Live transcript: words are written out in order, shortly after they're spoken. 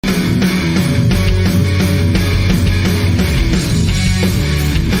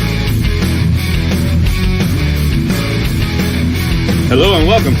Hello and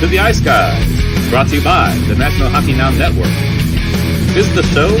welcome to the Ice Guys, brought to you by the National Hockey Now Network. This is the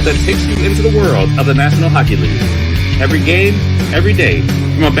show that takes you into the world of the National Hockey League. Every game, every day,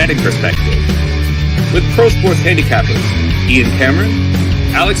 from a betting perspective. With pro sports handicappers, Ian Cameron,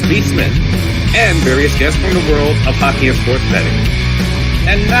 Alex B. Smith, and various guests from the world of hockey and sports betting.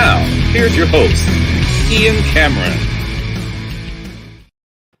 And now, here's your host, Ian Cameron.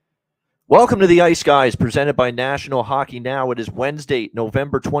 Welcome to the Ice Guys, presented by National Hockey Now. It is Wednesday,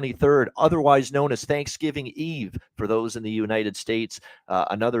 November 23rd, otherwise known as Thanksgiving Eve for those in the United States.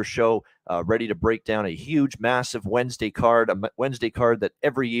 Another show ready to break down a huge, massive Wednesday card, a Wednesday card that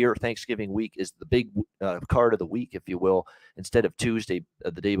every year, Thanksgiving week, is the big card of the week, if you will, instead of Tuesday,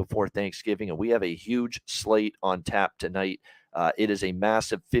 the day before Thanksgiving. And we have a huge slate on tap tonight. It is a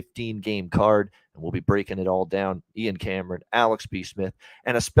massive 15-game card, and we'll be breaking it all down. Ian Cameron, Alex B. Smith,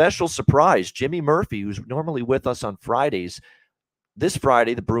 and a special surprise, Jimmy Murphy, who's normally with us on Fridays. This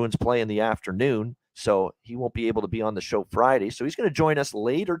Friday, the Bruins play in the afternoon, so he won't be able to be on the show Friday. So he's going to join us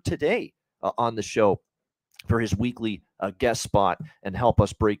later today on the show for his weekly guest spot and help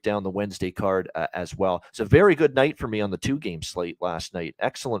us break down the Wednesday card as well. It's a very good night for me on the two-game slate last night.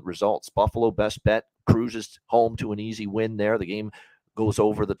 Excellent results. Buffalo best bet cruises home to an easy win there. The game goes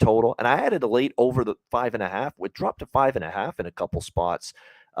over the total. And I added a late over the 5.5. It dropped to 5.5 in a couple spots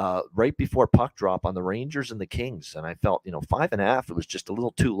right before puck drop on the Rangers and the Kings. And I felt, 5.5, it was just a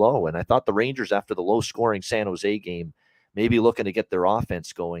little too low. And I thought the Rangers, after the low-scoring San Jose game, maybe looking to get their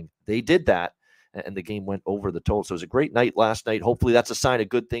offense going. They did that, and the game went over the total. So it was a great night last night. Hopefully that's a sign of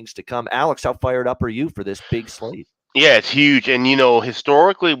good things to come. Alex, how fired up are you for this big slate? Yeah, it's huge. And,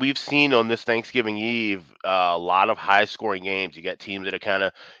 historically, we've seen on this Thanksgiving Eve a lot of high-scoring games. You got teams that are kind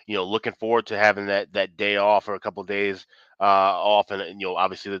of, looking forward to having that day off or a couple of days off. And,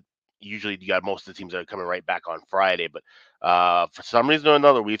 obviously, usually you got most of the teams that are coming right back on Friday. But for some reason or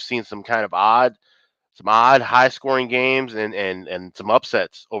another, we've seen some odd high-scoring games and some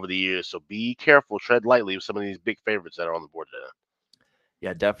upsets over the years. So be careful, tread lightly with some of these big favorites that are on the board today.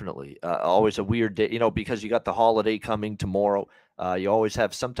 Yeah, definitely. Always a weird day, because you got the holiday coming tomorrow. You always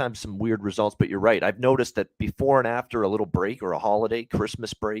have sometimes some weird results, but you're right. I've noticed that before and after a little break or a holiday,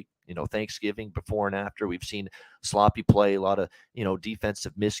 Christmas break, Thanksgiving, before and after, we've seen sloppy play, a lot of,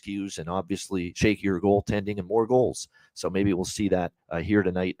 defensive miscues, and obviously shakier goaltending and more goals. So maybe we'll see that here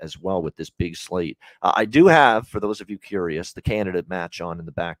tonight as well with this big slate. I do have, for those of you curious, the Canada match on in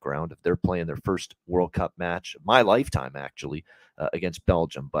the background. If they're playing their first World Cup match of my lifetime, actually, against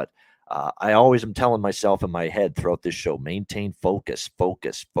Belgium. But I always am telling myself in my head throughout this show, maintain focus,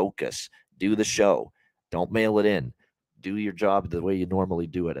 do the show. Don't mail it in. Do your job the way you normally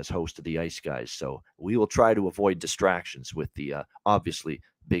do it as host of the Ice Guys. So we will try to avoid distractions with the obviously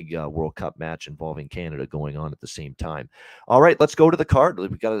big World Cup match involving Canada going on at the same time. All right, let's go to the card.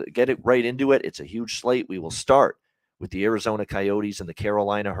 We've got to get it right into it. It's a huge slate. We will start with the Arizona Coyotes and the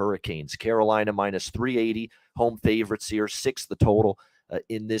Carolina Hurricanes. Carolina minus 380, home favorites here, 6 the total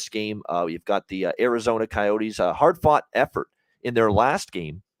in this game. You've got the Arizona Coyotes, a hard-fought effort in their last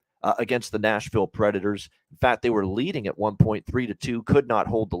game against the Nashville Predators. In fact, they were leading at one point 3-2, could not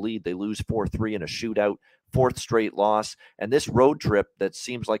hold the lead. They lose 4-3 in a shootout, 4th straight loss. And this road trip that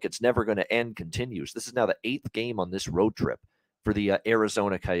seems like it's never going to end continues. This is now the 8th game on this road trip for the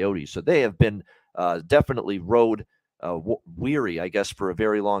Arizona Coyotes. So they have been definitely road weary, I guess, for a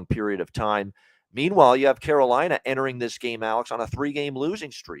very long period of time. Meanwhile, you have Carolina entering this game, Alex, on a 3-game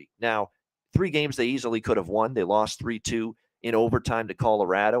losing streak. Now, 3 games they easily could have won. They lost 3-2 in overtime to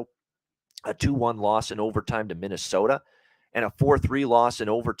Colorado, a 2-1 loss in overtime to Minnesota, and a 4-3 loss in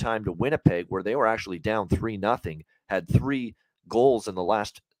overtime to Winnipeg, where they were actually down 3-0, had 3 goals in the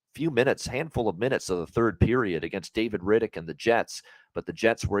last few minutes, handful of minutes of the third period against David Riddick and the Jets. But the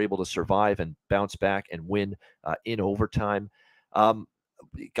Jets were able to survive and bounce back and win in overtime.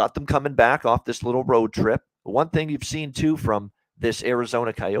 Got them coming back off this little road trip. One thing you've seen, too, from this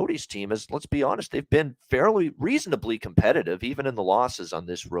Arizona Coyotes team is, let's be honest, they've been fairly reasonably competitive, even in the losses on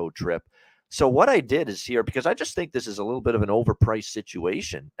this road trip. So what I did is here, because I just think this is a little bit of an overpriced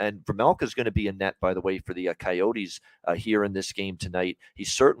situation, and Vermelka is going to be in net, by the way, for the Coyotes here in this game tonight.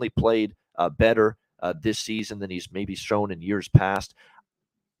 He's certainly played better this season than he's maybe shown in years past.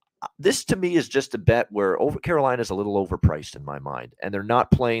 This, to me, is just a bet where Carolina is a little overpriced in my mind, and they're not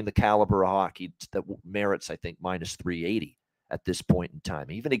playing the caliber of hockey that merits, I think, minus 380 at this point in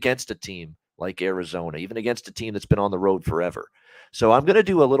time, even against a team like Arizona, even against a team that's been on the road forever. So I'm going to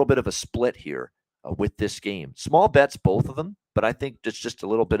do a little bit of a split here with this game. Small bets, both of them, but I think it's just a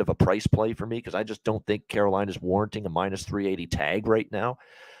little bit of a price play for me because I just don't think Carolina's warranting a minus 380 tag right now.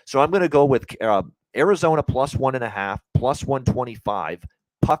 So I'm going to go with Arizona plus 1.5, plus 125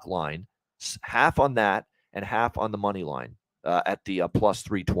 puck line, half on that and half on the money line at the plus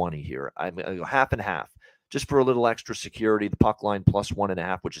 320 here. I'm going to go half and half. Just for a little extra security, the puck line plus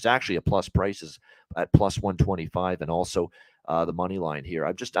 1.5, which is actually a plus prices at plus 125, and also the money line here.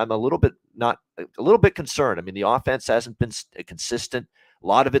 I'm a little bit concerned. I mean, the offense hasn't been consistent. A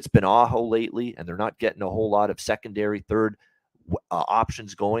lot of it's been Aho lately, and they're not getting a whole lot of secondary, third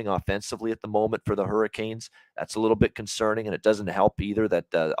options going offensively at the moment for the Hurricanes. That's a little bit concerning, and it doesn't help either that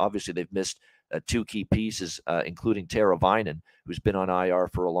obviously they've missed two key pieces, including Tara Vinen, who's been on IR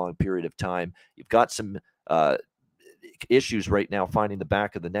for a long period of time. You've got some issues right now finding the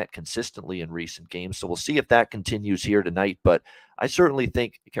back of the net consistently in recent games. So we'll see if that continues here tonight. But I certainly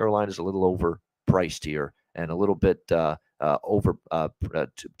think Carolina's a little overpriced here and a little bit too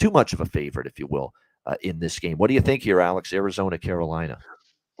much of a favorite, if you will, in this game. What do you think here, Alex? Arizona, Carolina.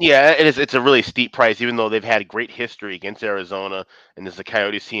 Yeah, it's a really steep price, even though they've had great history against Arizona, and this is a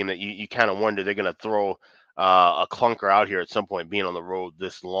Coyotes team that you kind of wonder they're going to throw a clunker out here at some point. Being on the road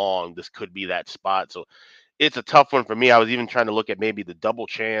this long, this could be that spot. So it's a tough one for me. I was even trying to look at maybe the double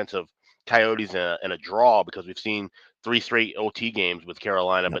chance of Coyotes and a draw, because we've seen 3 straight OT games with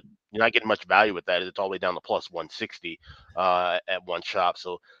Carolina, but you're not getting much value with that. It's all the way down to plus 160 at one shop.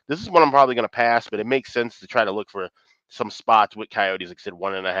 So this is one I'm probably going to pass, but it makes sense to try to look for some spots with Coyotes, like I said,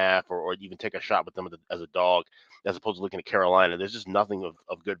 1.5, or even take a shot with them as a dog, as opposed to looking at Carolina. There's just nothing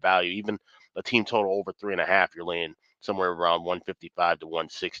of good value. Even a team total over 3.5, you're laying somewhere around 155 to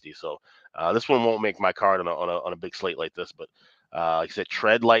 160. So this one won't make my card on a big slate like this. But like I said,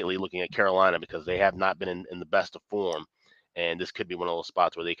 tread lightly looking at Carolina, because they have not been in the best of form. And this could be one of those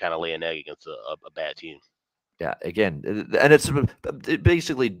spots where they kind of lay an egg against a bad team. Yeah, again, and it's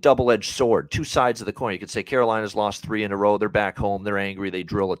basically double-edged sword, two sides of the coin. You could say Carolina's lost 3 in a row. They're back home. They're angry. They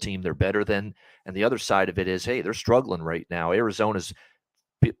drill a team they're better than. And the other side of it is, hey, they're struggling right now. Arizona's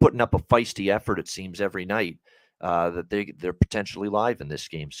putting up a feisty effort, it seems, every night that they're potentially live in this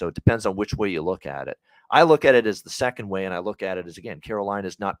game. So it depends on which way you look at it. I look at it as the second way, and I look at it as, again,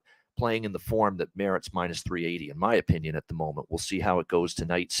 Carolina's not playing in the form that merits minus 380, in my opinion, at the moment. We'll see how it goes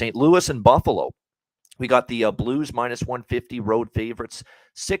tonight. St. Louis and Buffalo. We got the Blues minus 150 road favorites,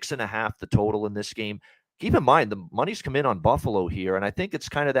 6.5 the total in this game. Keep in mind, the money's come in on Buffalo here, and I think it's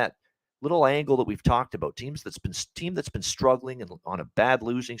kind of that little angle that we've talked about. Team that's been struggling and on a bad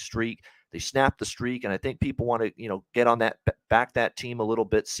losing streak. They snapped the streak, and I think people want to get on that, back that team a little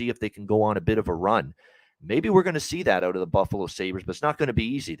bit, see if they can go on a bit of a run. Maybe we're going to see that out of the Buffalo Sabres, but it's not going to be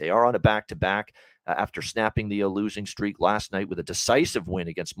easy. They are on a back-to-back after snapping the losing streak last night with a decisive win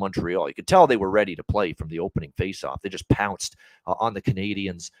against Montreal. You could tell they were ready to play from the opening faceoff. They just pounced on the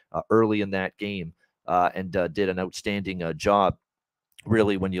Canadiens early in that game and did an outstanding job,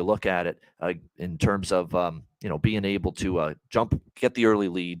 really, when you look at it in terms of being able to get the early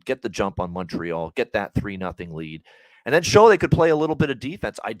lead, get the jump on Montreal, get that 3-0 lead. And then show they could play a little bit of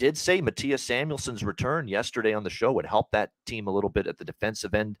defense. I did say Matthias Samuelsson's return yesterday on the show would help that team a little bit at the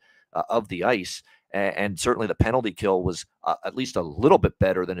defensive end of the ice. And certainly the penalty kill was at least a little bit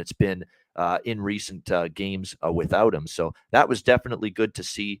better than it's been in recent games without him. So that was definitely good to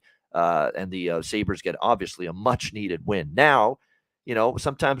see. And the Sabres get obviously a much needed win. Now,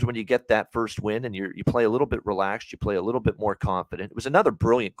 sometimes when you get that first win and you play a little bit relaxed, you play a little bit more confident. It was another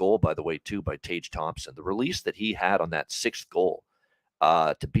brilliant goal, by the way, too, by Tage Thompson. The release that he had on that 6th goal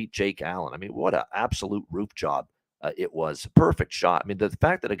to beat Jake Allen. I mean, what an absolute roof job it was. Perfect shot. I mean, the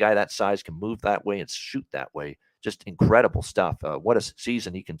fact that a guy that size can move that way and shoot that way, just incredible stuff. What a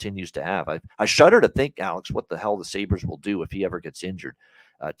season he continues to have. I shudder to think, Alex, what the hell the Sabres will do if he ever gets injured.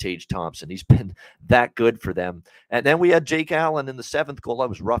 Tage Thompson. He's been that good for them. And then we had Jake Allen in the 7th goal. That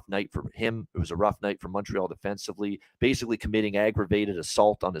was a rough night for him. It was a rough night for Montreal defensively, basically committing aggravated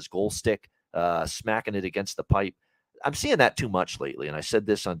assault on his goal stick, smacking it against the pipe. I'm seeing that too much lately, and I said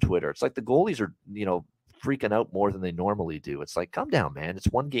this on Twitter. It's like the goalies are, freaking out more than they normally do. It's like, calm down, man. It's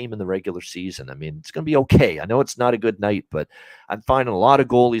one game in the regular season. I mean, it's going to be okay. I know it's not a good night, but I'm finding a lot of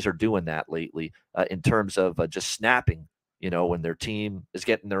goalies are doing that lately in terms of just snapping, when their team is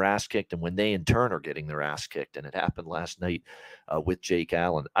getting their ass kicked and when they in turn are getting their ass kicked. And it happened last night with Jake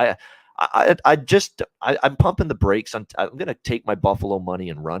Allen. I'm pumping the brakes. I'm going to take my Buffalo money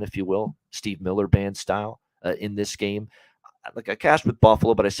and run, if you will, Steve Miller Band style in this game. Like I cashed with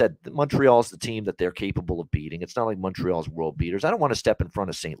Buffalo, but I said Montreal's the team that they're capable of beating. It's not like Montreal's world beaters. I don't want to step in front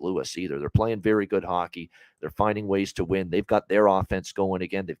of St. Louis either. They're playing very good hockey. They're finding ways to win. They've got their offense going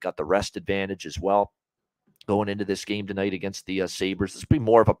again. They've got the rest advantage as well going into this game tonight against the Sabres. This will be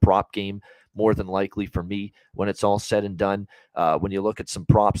more of a prop game more than likely for me when it's all said and done. When you look at some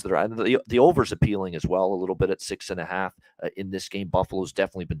props that are the over's appealing as well, a little bit at 6.5 in this game. Buffalo's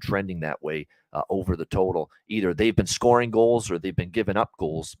definitely been trending that way over the total. Either they've been scoring goals or they've been giving up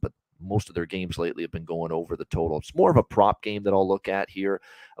goals, but most of their games lately have been going over the total. It's more of a prop game that I'll look at here.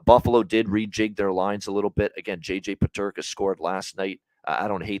 Buffalo did rejig their lines a little bit. Again, J.J. Peterka scored last night. I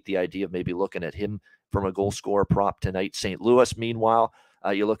don't hate the idea of maybe looking at him from a goal scorer prop tonight. St. Louis, meanwhile,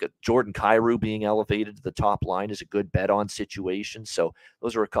 you look at Jordan Kyrou being elevated to the top line is a good bet on situation. So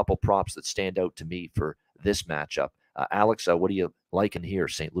those are a couple props that stand out to me for this matchup. Alex, what do you like in here,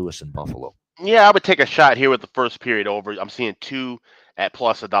 St. Louis and Buffalo? Yeah, I would take a shot here with the first period over. I'm seeing 2 at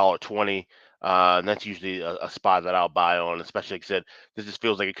plus $1.20. And that's usually a spot that I'll buy on, especially like I said, this just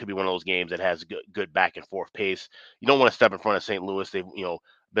feels like it could be one of those games that has good back and forth pace. You don't want to step in front of St. Louis. They've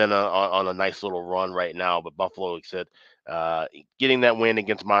been on a nice little run right now, but Buffalo, like I said, getting that win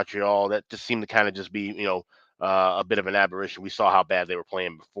against Montreal, that just seemed to kind of just be a bit of an aberration. We saw how bad they were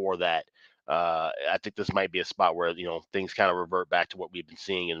playing before that. I think this might be a spot where things kind of revert back to what we've been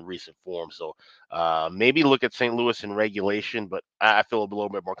seeing in recent form. So maybe look at St. Louis in regulation, but I feel a little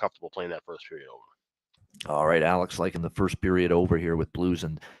bit more comfortable playing that first period over. All right, Alex, liking the first period over here with Blues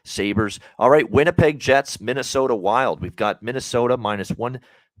and Sabres. All right, Winnipeg Jets, Minnesota Wild. We've got Minnesota minus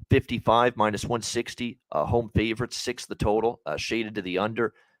 155, minus 160, home favorites, 6 the total, shaded to the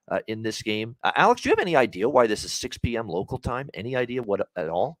under in this game. Alex, do you have any idea why this is 6 p.m. local time? Any idea what at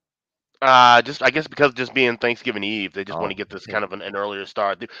all? Just I guess because just being Thanksgiving Eve, they just want to get this kind of an earlier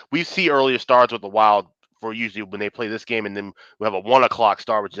start. We see earlier starts with the Wild for usually when they play this game, and then we have a 1 o'clock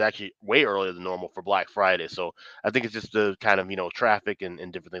start, which is actually way earlier than normal for Black Friday. So I think it's just the kind of traffic and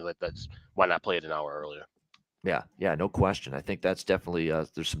different things like that. Why not play it an hour earlier? Yeah, no question. I think that's definitely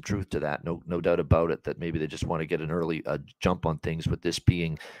there's some truth to that. No doubt about it. That maybe they just want to get an early jump on things. With this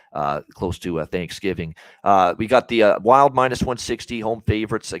being close to Thanksgiving, we got the Wild minus 160 home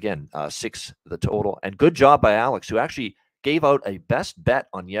favorites again, 6 the total. And good job by Alex, who actually gave out a best bet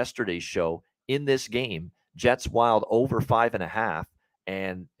on yesterday's show in this game. Jets Wild over 5.5,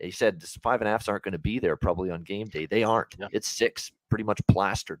 and he said 5.5s aren't going to be there probably on game day. They aren't. Yeah. It's 6, pretty much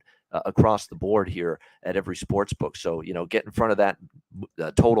plastered across the board here at every sports book. So, get in front of that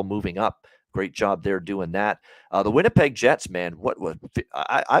total moving up. Great job there doing that. The Winnipeg Jets, man,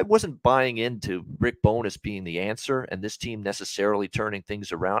 I wasn't buying into Rick Bowness being the answer and this team necessarily turning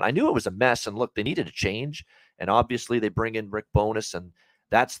things around. I knew it was a mess, and look, they needed a change. And obviously they bring in Rick Bowness, and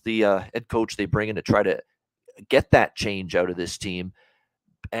that's the head coach they bring in to try to get that change out of this team.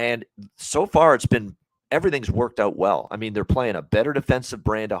 And so far everything's worked out well. I mean, they're playing a better defensive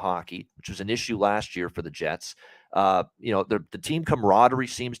brand of hockey, which was an issue last year for the Jets. The team camaraderie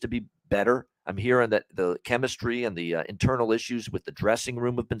seems to be better. I'm hearing that the chemistry and the internal issues with the dressing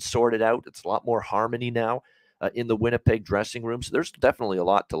room have been sorted out. It's a lot more harmony now in the Winnipeg dressing room. So there's definitely a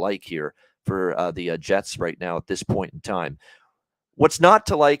lot to like here for the Jets right now at this point in time. What's not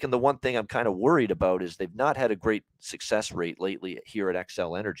to like, and the one thing I'm kind of worried about, is they've not had a great success rate lately here at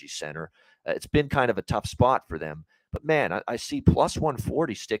XL Energy Center. It's been kind of a tough spot for them. But, man, I see plus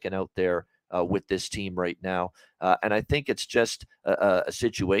 140 sticking out there with this team right now. And I think it's just a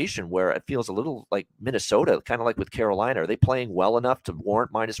situation where it feels a little like Minnesota, kind of like with Carolina. Are they playing well enough to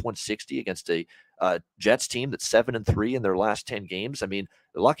warrant minus 160 against a Jets team that's 7-3 in their last 10 games? I mean,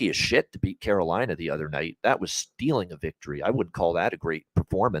 they're lucky as shit to beat Carolina the other night. That was stealing a victory. I wouldn't call that a great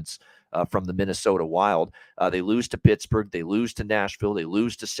performance from the Minnesota Wild. They lose to Pittsburgh. They lose to Nashville. They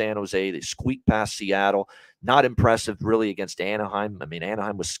lose to San Jose. They squeak past Seattle. Not impressive, really, against Anaheim. I mean,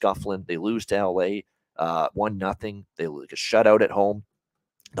 Anaheim was scuffling. They lose to LA 1-0. They look a shutout at home.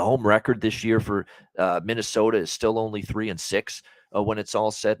 The home record this year for Minnesota is still only 3-6 when it's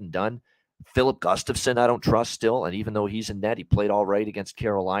all said and done. Philip Gustafson, I don't trust still. And even though he's in net, he played all right against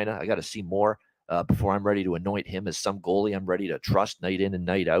Carolina. I got to see more before I'm ready to anoint him as some goalie I'm ready to trust night in and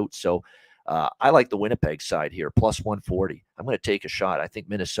night out. So I like the Winnipeg side here, plus 140. I'm going to take a shot. I think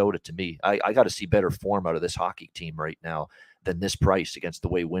Minnesota, to me, I got to see better form out of this hockey team right now than this price against the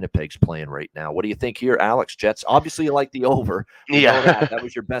way Winnipeg's playing right now. What do you think here, Alex? Jets, obviously you like the over. Yeah. That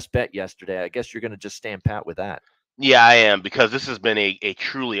was your best bet yesterday. I guess you're going to just stand pat with that. Yeah, I am, because this has been a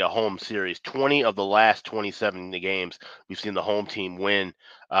truly a home series. 20 of the last 27 games, we've seen the home team win.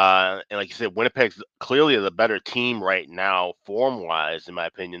 And like you said, Winnipeg's clearly the better team right now, form-wise, in my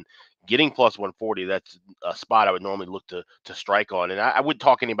opinion. Getting plus 140, that's a spot I would normally look to strike on. And I wouldn't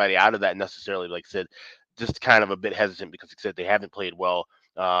talk anybody out of that necessarily. Like I said, just kind of a bit hesitant because, like I said, they haven't played well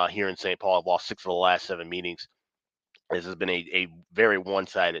here in St. Paul. I've lost 6 of the last 7 meetings. This has been a very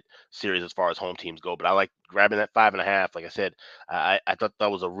one-sided series as far as home teams go. But I like grabbing that 5.5. Like I said, I thought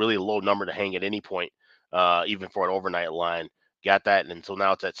that was a really low number to hang at any point, even for an overnight line. Got that, and so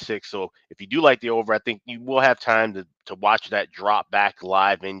now it's at 6. So if you do like the over, I think you will have time to watch that drop back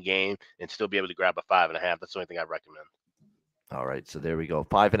live in game and still be able to grab a 5.5. That's the only thing I recommend. All right, so there we go.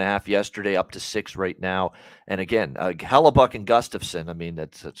 5.5 yesterday, up to 6 right now. And again, Hellebuck and Gustafsson. I mean,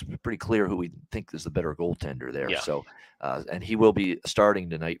 that's pretty clear who we think is the better goaltender there. Yeah. So, and he will be starting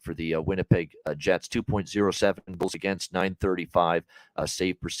tonight for the Winnipeg Jets. 2.07 goals against, 935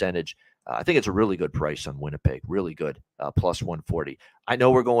 save percentage. I think it's a really good price on Winnipeg. Really good, plus 140. I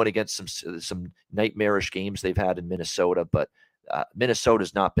know we're going against some nightmarish games they've had in Minnesota, but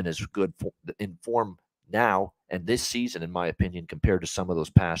Minnesota's not been as good in form now and this season, in my opinion, compared to some of those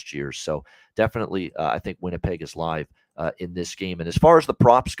past years. So definitely, I think Winnipeg is live in this game. And as far as the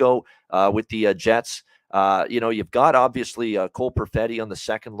props go with the Jets, you've got obviously Cole Perfetti on the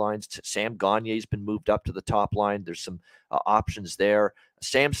second line. Sam Gagner's been moved up to the top line. There's some options there.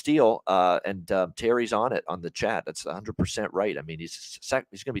 Sam Steele and Terry's on it on the chat. That's 100% right. I mean, he's going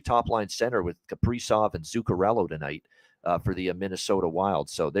to be top line center with Kaprizov and Zuccarello tonight. For the Minnesota Wild.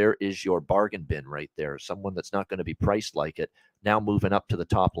 So there is your bargain bin right there. Someone that's not going to be priced like it. Now moving up to the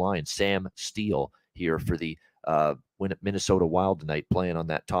top line, Sam Steele here for the Minnesota Wild tonight, playing on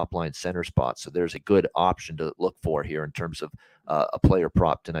that top line center spot. So there's a good option to look for here in terms of a player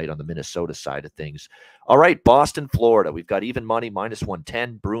prop tonight on the Minnesota side of things. All right, Boston, Florida. We've got even money, minus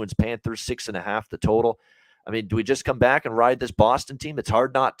 110. Bruins, Panthers, 6.5 the total. I mean, do we just come back and ride this Boston team? It's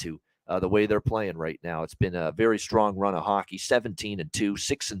hard not to. The way they're playing right now. It's been a very strong run of hockey, 17-2,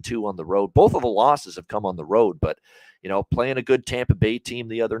 6-2 on the road. Both of the losses have come on the road, but, playing a good Tampa Bay team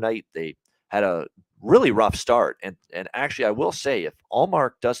the other night, they had a really rough start. And actually, I will say, if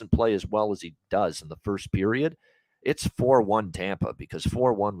Allmark doesn't play as well as he does in the first period, it's 4-1 Tampa, because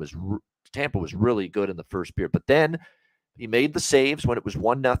 4-1 Tampa was really good in the first period. But then he made the saves when it was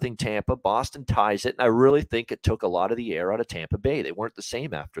 1-0 Tampa. Boston ties it, and I really think it took a lot of the air out of Tampa Bay. They weren't the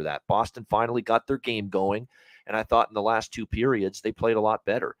same after that. Boston finally got their game going, and I thought in the last two periods they played a lot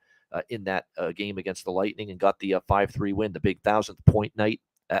better in that game against the Lightning and got the 5-3 win, the big 1,000th point night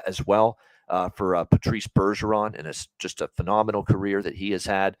as well for Patrice Bergeron, and it's just a phenomenal career that he has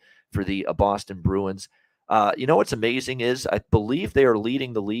had for the Boston Bruins. What's amazing is I believe they are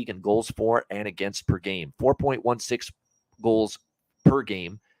leading the league in goals for and against per game, 4.16 goals per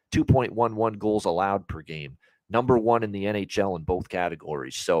game, 2.11 goals allowed per game. Number one in the NHL in both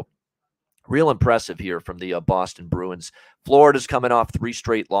categories. So real impressive here from the Boston Bruins. Florida's coming off 3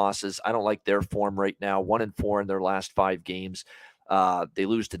 straight losses. I don't like their form right now. 1-4 in their last 5 games. They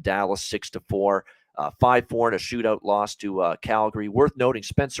lose to Dallas 6-4. 5-4 in a shootout loss to Calgary. Worth noting,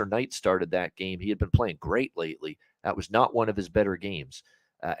 Spencer Knight started that game. He had been playing great lately. That was not one of his better games.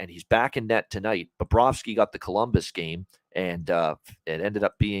 And he's back in net tonight. Bobrovsky got the Columbus game, and it ended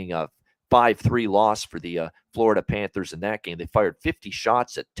up being a 5-3 loss for the Florida Panthers in that game. They fired 50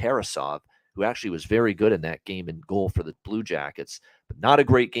 shots at Tarasov, who actually was very good in that game in goal for the Blue Jackets. But not a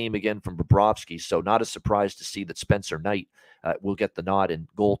great game again from Bobrovsky, so not a surprise to see that Spencer Knight will get the nod in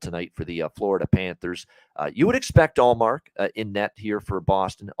goal tonight for the Florida Panthers. You would expect Allmark in net here for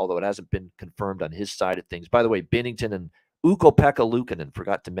Boston, although it hasn't been confirmed on his side of things. By the way, Binnington and Ukko-Pekka Luukkonen,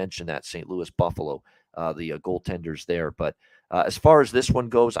 forgot to mention that, St. Louis Buffalo, the goaltenders there. But as far as this one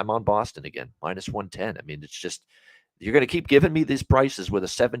goes, I'm on Boston again, minus 110. I mean, it's just, you're going to keep giving me these prices with a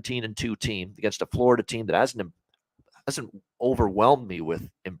 17-2 team against a Florida team that hasn't overwhelmed me with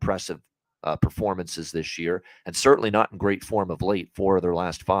impressive performances this year, and certainly not in great form of late. 4 of their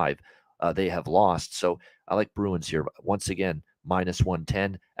last 5 they have lost. So I like Bruins here. Once again, minus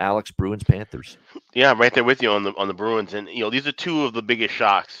 110. Alex, Bruins, Panthers. Yeah, I'm right there with you on the Bruins, and these are 2 of the biggest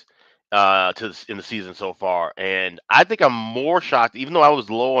shocks in the season so far. And I think I'm more shocked, even though I was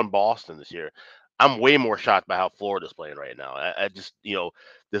low on Boston this year. I'm way more shocked by how Florida's playing right now. I just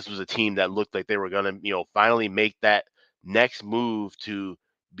this was a team that looked like they were gonna finally make that next move to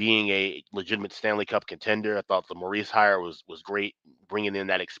being a legitimate Stanley Cup contender. I thought the Maurice hire was great, bringing in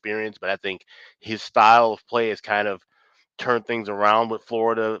that experience, but I think his style of play has kind of turn things around with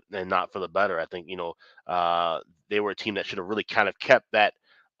Florida, and not for the better. I think they were a team that should have really kind of kept that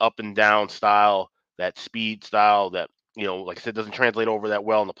up and down style, that speed style that like I said, doesn't translate over that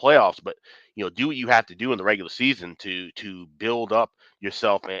well in the playoffs. But do what you have to do in the regular season to build up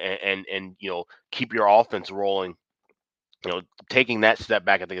yourself and keep your offense rolling. Taking that step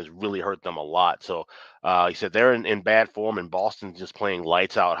back, I think, has really hurt them a lot. So he said they're in bad form, and Boston's just playing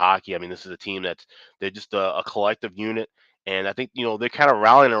lights out hockey. I mean, this is a team they're just a collective unit. And I think, they're kind of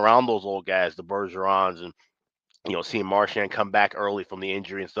rallying around those old guys, the Bergerons and seeing Marchand come back early from the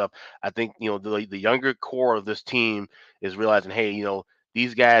injury and stuff. I think, the younger core of this team is realizing, hey,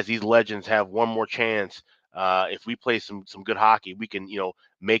 these guys, these legends have one more chance. If we play some good hockey, we can,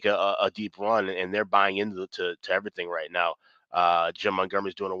 make a deep run, and they're buying into to everything right now. Jim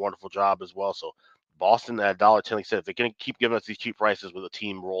Montgomery's doing a wonderful job as well. So Boston at $1.10, like I said, if they're going to keep giving us these cheap prices with a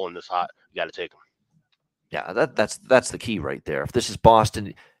team rolling this hot, you got to take them. Yeah, that's the key right there. If this is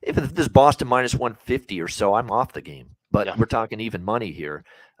Boston, if this is Boston minus 150 or so, I'm off the game. But Yeah. we're talking even money here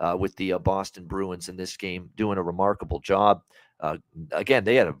with the Boston Bruins in this game doing a remarkable job. Again,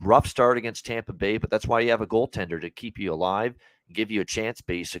 they had a rough start against Tampa Bay, but that's why you have a goaltender to keep you alive, give you a chance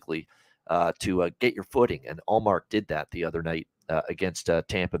basically to get your footing. And Allmark did that the other night against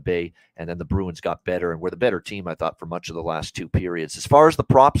Tampa Bay, and then the Bruins got better and were the better team, I thought, for much of the last two periods. As far as the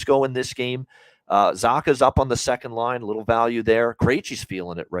props go in this game, Zaka's up on the second line, a little value there. Krejci's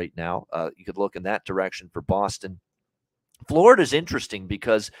feeling it right now. You could look in that direction for Boston. Florida's interesting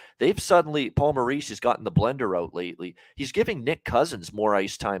because they've suddenly, Paul Maurice has gotten the blender out lately. He's giving Nick Cousins more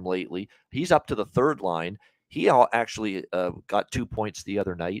ice time lately. He's up to the third line. He actually got 2 points the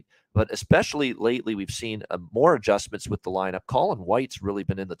other night, but especially lately, we've seen more adjustments with the lineup. Colin White's really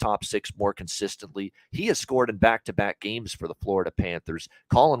been in the top six more consistently. He has scored in back-to-back games for the Florida Panthers.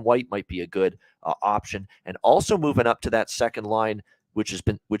 Colin White might be a good option, and also moving up to that second line, which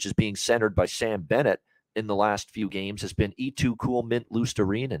is being centered by Sam Bennett in the last few games, has been E2 Cool Mint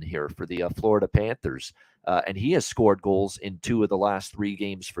Lusterinen here for the Florida Panthers, and he has scored goals in 2 of the last 3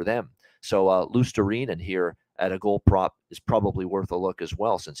 games for them. So Lusterinen here at a goal prop is probably worth a look as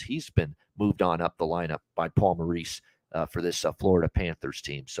well, since he's been moved on up the lineup by Paul Maurice for this Florida Panthers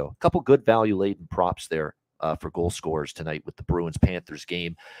team. So a couple good value-laden props there for goal scorers tonight with the Bruins-Panthers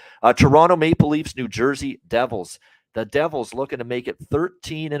game. Toronto Maple Leafs, New Jersey Devils. The Devils looking to make it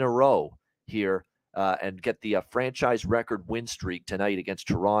 13 in a row here and get the franchise record win streak tonight against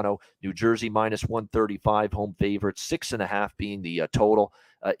Toronto. New Jersey minus 135, home favorites, 6.5 being the total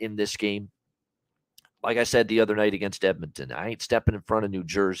in this game. Like I said the other night against Edmonton, I ain't stepping in front of New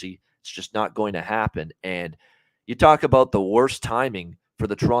Jersey. It's just not going to happen. And you talk about the worst timing for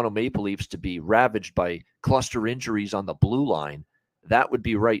the Toronto Maple Leafs to be ravaged by cluster injuries on the blue line. That would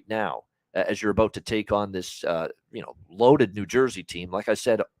be right now, as you're about to take on this, loaded New Jersey team. Like I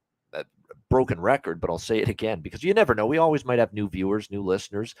said, broken record, but I'll say it again because you never know. We always might have new viewers, new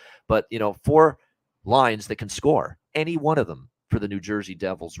listeners, but 4 lines that can score, any one of them for the New Jersey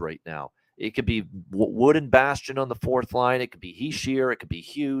Devils right now. It could be Wood and Bastion on the fourth line. It could be Hischier. It could be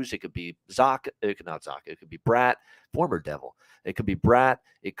Hughes. It could be Zaka. Not Zaka. It could be Bratt, former Devil. It could be Bratt.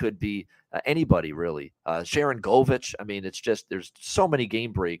 It could be anybody, really. Sharon Govich. I mean, it's just there's so many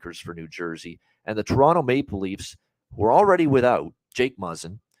game breakers for New Jersey. And the Toronto Maple Leafs were already without Jake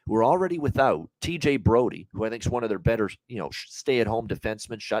Muzzin, who are already without TJ Brody, who I think is one of their better, stay-at-home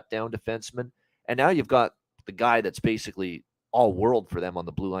defensemen, shutdown defensemen. And now you've got the guy that's basically all world for them on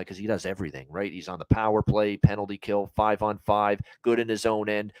the blue line because he does everything, right? He's on the power play, penalty kill, 5-on-5, good in his own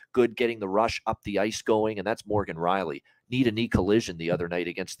end, good getting the rush up the ice going, and that's Morgan Riley. Knee-to-knee collision the other night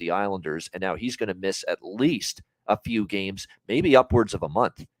against the Islanders, and now he's going to miss at least a few games, maybe upwards of a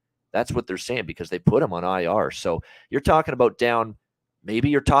month. That's what they're saying because they put him on IR. So you're talking about down maybe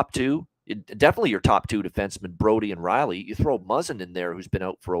your top 2, definitely your top 2 defensemen, Brody and Riley. You throw Muzzin in there, who's been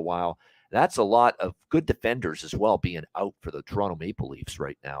out for a while. That's a lot of good defenders as well being out for the Toronto Maple Leafs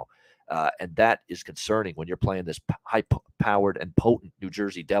right now. And that is concerning when you're playing this high-powered and potent New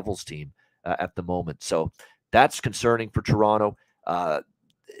Jersey Devils team at the moment. So that's concerning for Toronto.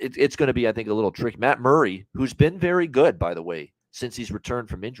 It's going to be, I think, a little tricky. Matt Murray, who's been very good, by the way, since he's returned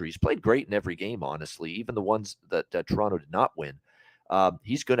from injury. He's played great in every game, honestly, even the ones that Toronto did not win.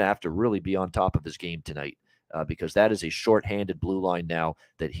 He's going to have to really be on top of his game tonight. Because that is a shorthanded blue line now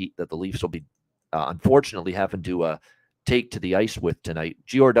that the Leafs will be unfortunately having to take to the ice with tonight.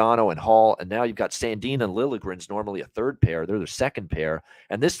 Giordano and Hall, and now you've got Sandin and Liljegren's normally a third pair. They're the second pair,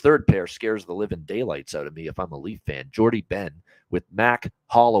 and this third pair scares the living daylights out of me if I'm a Leaf fan. Jordy Ben with Mac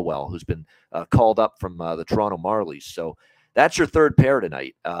Hollowell, who's been called up from the Toronto Marlies. So that's your third pair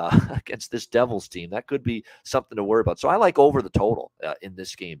tonight against this Devils team. That could be something to worry about. So I like over the total in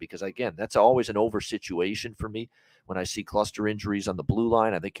this game because, again, that's always an over situation for me when I see cluster injuries on the blue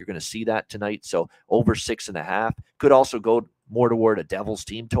line. I think you're going to see that tonight. So over 6.5. Could also go more toward a Devils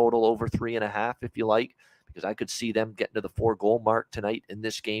team total over 3.5 if you like, because I could see them getting to the 4-goal mark tonight in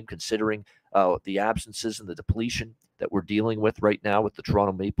this game, considering the absences and the depletion that we're dealing with right now with the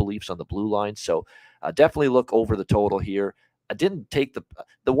Toronto Maple Leafs on the blue line. So definitely look over the total here. I didn't take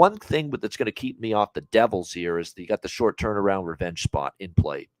the one thing that's going to keep me off the Devils here is you got the short turnaround revenge spot in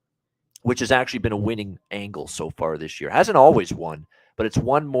play. which has actually been a winning angle so far this year. Hasn't always won, but it's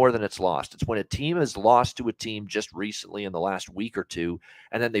won more than it's lost. It's when a team has lost to a team just recently in the last week or two,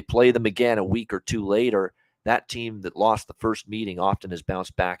 and then they play them again a week or two later. That team that lost the first meeting often has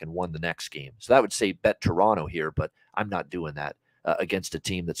bounced back and won the next game. So that would say bet Toronto here, but I'm not doing that against a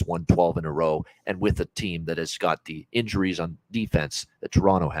team that's won 12 in a row and with a team that has got the injuries on defense that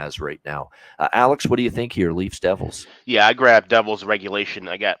Toronto has right now. Alex, what do you think here, Leafs Devils? Yeah, I grabbed Devils regulation.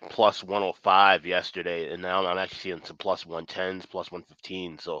 I got plus 105 yesterday, and now I'm actually seeing some plus 110s, plus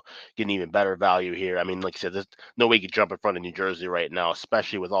 115. So getting even better value here. I mean, like I said, there's no way you could jump in front of New Jersey right now,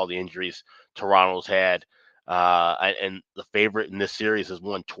 especially with all the injuries Toronto's had. And the favorite in this series has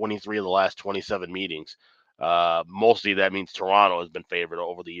won 23 of the last 27 meetings. Mostly that means Toronto has been favored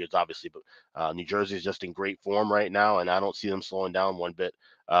over the years, obviously, but New Jersey is just in great form right now, and I don't see them slowing down one bit.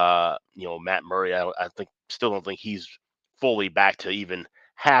 Matt Murray, still don't think he's fully back to even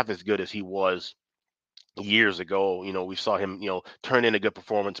half as good as he was years ago. We saw him, turn in a good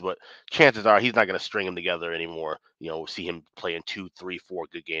performance, but chances are he's not going to string them together anymore. We'll see him playing 2, 3, 4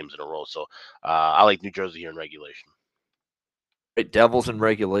 good games in a row. So I like New Jersey here in regulation. Devils in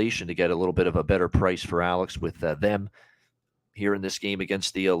regulation to get a little bit of a better price for Alex with them here in this game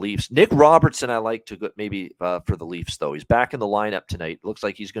against the Leafs. Nick Robertson, I like to go maybe for the Leafs, though. He's back in the lineup tonight. Looks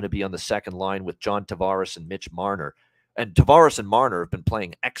like he's going to be on the second line with John Tavares and Mitch Marner. And Tavares and Marner have been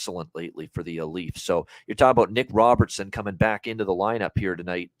playing excellent lately for the Leafs. So you're talking about Nick Robertson coming back into the lineup here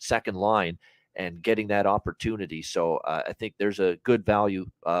tonight, second line, and getting that opportunity. So I think there's a good value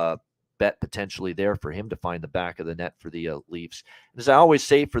bet potentially there for him to find the back of the net for the Leafs. As I always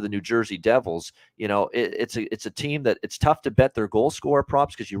say for the New Jersey Devils, it's a team that it's tough to bet their goal scorer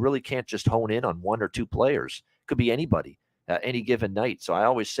props because you really can't just hone in on one or two players. It could be anybody any given night. So I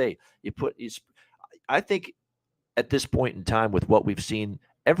always say I think at this point in time with what we've seen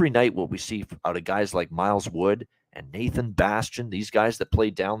every night, what we see out of guys like Miles Wood and Nathan Bastian, these guys that play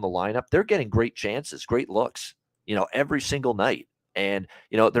down the lineup, they're getting great chances, great looks, every single night. And,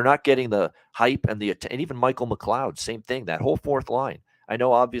 they're not getting the hype and even Michael McLeod, same thing, that whole fourth line. I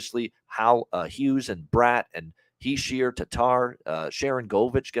know, obviously, how Hughes and Bratt and Hischier, Tatar, Sharon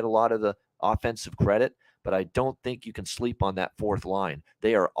Govich get a lot of the offensive credit, but I don't think you can sleep on that fourth line.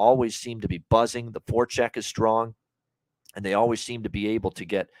 They always seem to be buzzing. The forecheck is strong, and they always seem to be able to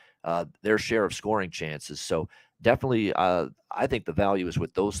get their share of scoring chances. So definitely, I think the value is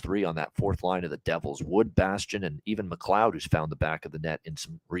with those three on that fourth line of the Devils, Wood, Bastian, and even McLeod, who's found the back of the net in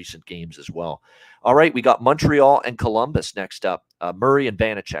some recent games as well. All right, we got Montreal and Columbus next up. Murray and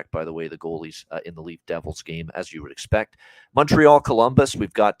Vanacek, by the way, the goalies in the Leaf Devils game, as you would expect. Montreal, Columbus,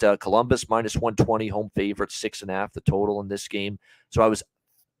 we've got Columbus minus 120, home favorite, 6.5 the total in this game. So I was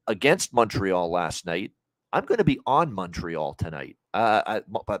against Montreal last night. I'm going to be on Montreal tonight at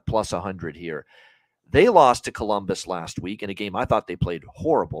plus 100 here. They lost to Columbus last week in a game I thought they played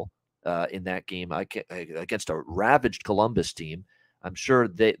horrible in that game against a ravaged Columbus team. I'm sure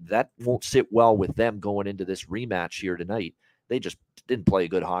that won't sit well with them going into this rematch here tonight. They just didn't play a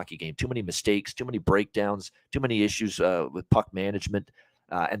good hockey game. Too many mistakes, too many breakdowns, too many issues with puck management,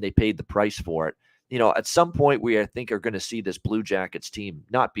 and they paid the price for it. At some point we, I think, are going to see this Blue Jackets team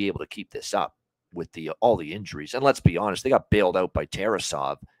not be able to keep this up with all the injuries. And let's be honest, they got bailed out by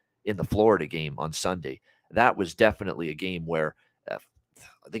Tarasov in the Florida game on Sunday. That was definitely a game where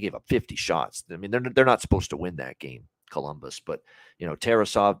they gave up 50 shots. I mean, they're not supposed to win that game, Columbus, but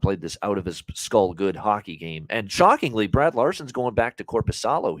Tarasov played this out of his skull good hockey game. And shockingly, Brad Larsen's going back to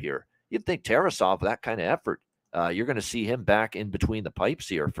Korpisalo here. You'd think Tarasov, that kind of effort, you're going to see him back in between the pipes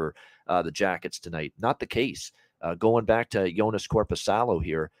here for the Jackets tonight. Not the case. Going back to Jonas Korpisalo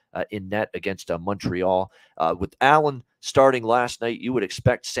here in net against Montreal. With Allen starting last night, you would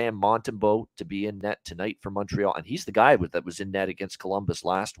expect Sam Montembeault to be in net tonight for Montreal, and he's the guy that was in net against Columbus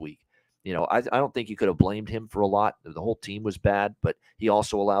last week. I don't think you could have blamed him for a lot. The whole team was bad, but he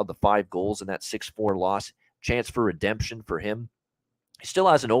also allowed the 5 goals in that 6-4 loss. Chance for redemption for him. He still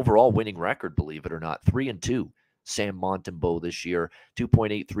has an overall winning record, believe it or not, 3-2. Sam Montembeault this year,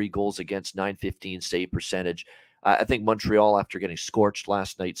 2.83 goals against, .915 save percentage. I think Montreal, after getting scorched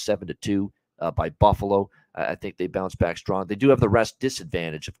last night 7-2 by Buffalo, I think they bounce back strong. They do have the rest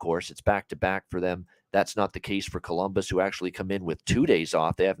disadvantage, of course. It's back-to-back for them. That's not the case for Columbus, who actually come in with 2 days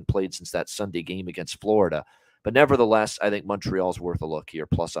off. They haven't played since that Sunday game against Florida. But nevertheless, I think Montreal's worth a look here,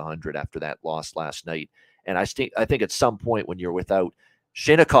 plus 100 after that loss last night. And I think at some point when you're without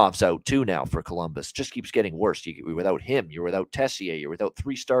Shinikov's out too now for Columbus. Just keeps getting worse. You're without him. You're without Tessier. You're without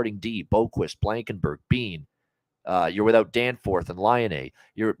 3 starting D, Boquist, Blankenberg, Bean. You're without Danforth and Lyonnais.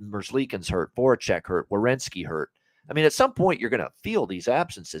 Your Merzlikin's hurt. Voracek hurt. Werenski hurt. I mean, at some point, you're going to feel these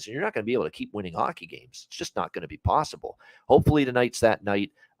absences, and you're not going to be able to keep winning hockey games. It's just not going to be possible. Hopefully, tonight's that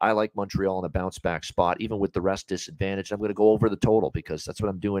night. I like Montreal in a bounce-back spot, even with the rest disadvantage. I'm going to go over the total because that's what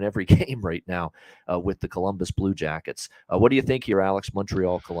I'm doing every game right now with the Columbus Blue Jackets. What do you think here, Alex?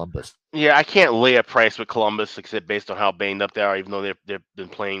 Montreal, Columbus. Yeah, I can't lay a price with Columbus except based on how banged up they are, even though they've been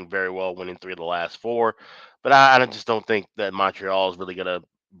playing very well, winning 3 of the last 4. But I just don't think that Montreal is really going to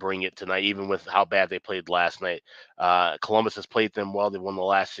bring it tonight, even with how bad they played last night. Columbus has played them well. They won the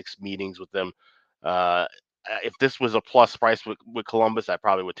last 6 meetings with them. If this was a plus price with Columbus, I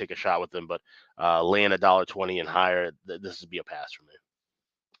probably would take a shot with them. But laying $1.20 and higher, this would be a pass for me.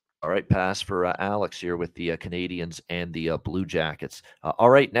 All right, pass for Alex here with the Canadiens and the Blue Jackets. All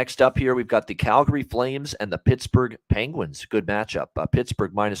right, next up here, we've got the Calgary Flames and the Pittsburgh Penguins. Good matchup.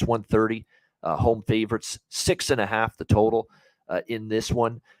 Pittsburgh minus 130, home favorites, 6.5 the total in this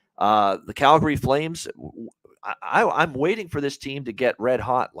one. The Calgary Flames, I'm waiting for this team to get red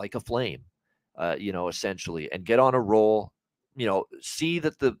hot like a flame, essentially, and get on a roll, see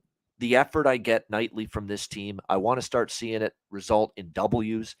that the effort I get nightly from this team, I want to start seeing it result in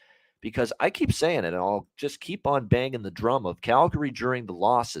W's, because I keep saying it, and I'll just keep on banging the drum of Calgary during the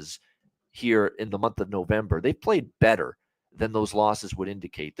losses here in the month of November. They've played better than those losses would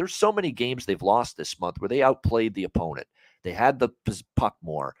indicate. There's so many games they've lost this month where they outplayed the opponent. They had the puck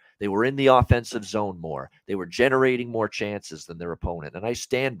more. They were in the offensive zone more. They were generating more chances than their opponent, and I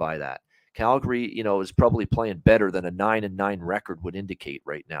stand by that. Calgary, is probably playing better than a 9-9 record would indicate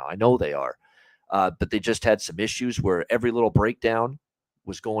right now. I know they are, but they just had some issues where every little breakdown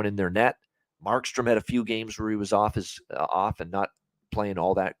was going in their net. Markstrom had a few games where he was off and not playing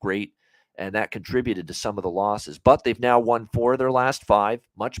all that great, and that contributed to some of the losses. But they've now won 4 of their last 5,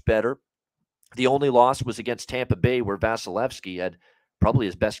 much better. The only loss was against Tampa Bay, where Vasilevsky had probably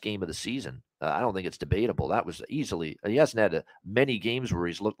his best game of the season. I don't think it's debatable. That was easily, he hasn't had many games where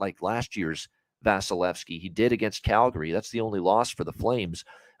he's looked like last year's Vasilevsky. He did against Calgary. That's the only loss for the Flames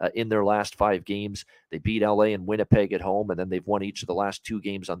in their last 5 games. They beat LA and Winnipeg at home, and then they've won each of the last 2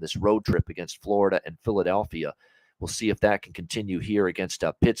 games on this road trip against Florida and Philadelphia. We'll see if that can continue here against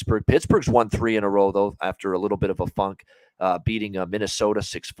Pittsburgh. Pittsburgh's won 3 in a row, though, after a little bit of a funk, beating Minnesota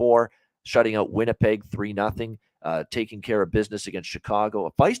 6-4, shutting out Winnipeg 3-0. Taking care of business against Chicago,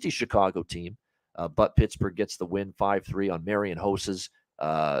 a feisty Chicago team, but Pittsburgh gets the win 5-3 on Marian Hossa's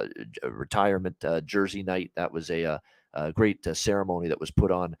retirement jersey night. That was a great ceremony that was put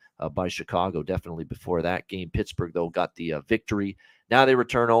on by Chicago definitely before that game. Pittsburgh, though, got the victory. Now they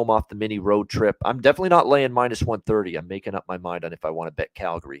return home off the mini road trip. I'm definitely not laying minus 130. I'm making up my mind on if I want to bet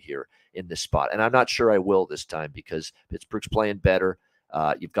Calgary here in this spot, and I'm not sure I will this time because Pittsburgh's playing better.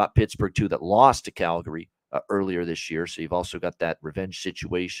 You've got Pittsburgh, too, that lost to Calgary earlier this year. So you've also got that revenge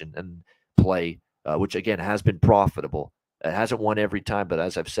situation and play, which again has been profitable. It hasn't won every time, but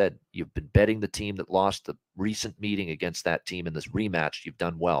as I've said, you've been betting the team that lost the recent meeting against that team in this rematch. You've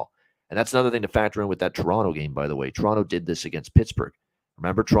done well. And that's another thing to factor in with that Toronto game, by the way. Toronto did this against Pittsburgh.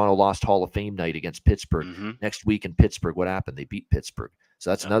 Remember, Toronto lost Hall of Fame night against Pittsburgh. Next week in Pittsburgh, what happened? They beat Pittsburgh. So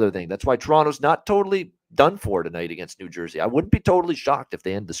that's another thing. That's why Toronto's not totally done for tonight against New Jersey. I wouldn't be totally shocked if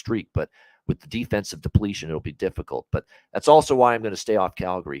they end the streak, but with the defensive depletion, it'll be difficult. But that's also why I'm going to stay off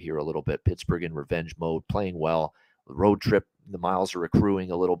Calgary here a little bit. Pittsburgh in revenge mode, playing well. The road trip, the miles are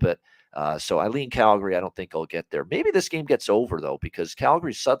accruing a little bit. So I lean Calgary. I don't think I'll get there. Maybe this game gets over, though, because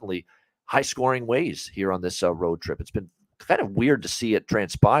Calgary's suddenly high-scoring ways here on this road trip. It's been kind of weird to see it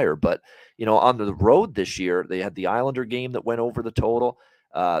transpire. But, on the road this year, they had the Islander game that went over the total.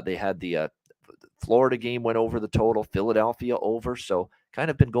 They had the Florida game went over the total. Philadelphia over. So kind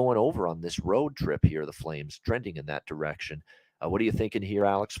of been going over on this road trip here, the Flames, trending in that direction. What are you thinking here,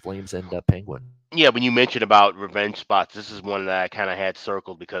 Alex? Flames and Penguin? Yeah, when you mentioned about revenge spots, this is one that I kind of had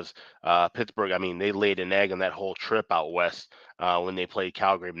circled because Pittsburgh, I mean, they laid an egg on that whole trip out west when they played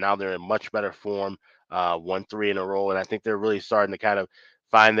Calgary. Now they're in much better form, won 3 in a row, and I think they're really starting to kind of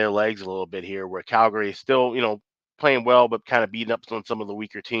find their legs a little bit here, where Calgary is still, playing well, but kind of beating up on some of the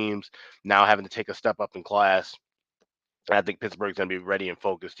weaker teams, now having to take a step up in class. I think Pittsburgh's going to be ready and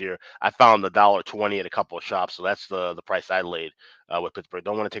focused here. I found the $1.20 at a couple of shops, so that's the price I laid with Pittsburgh.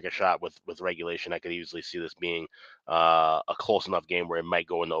 Don't want to take a shot with regulation. I could easily see this being a close enough game where it might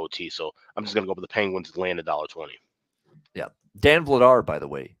go into OT. So I'm just going to go with the Penguins and land $1.20. Yeah. Dan Vladar, by the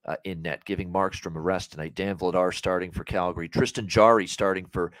way, in net, giving Markstrom a rest tonight. Dan Vladar starting for Calgary. Tristan Jarry starting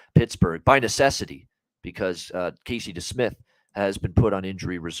for Pittsburgh by necessity because Casey DeSmith has been put on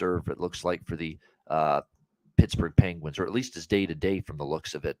injury reserve, it looks like, for the Pittsburgh Penguins, or at least his day-to-day from the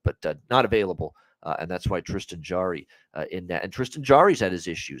looks of it, but not available And that's why Tristan Jarry in that. And Tristan Jarry's had his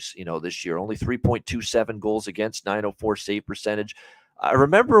issues, this year. Only 3.27 goals against, 904 save percentage. I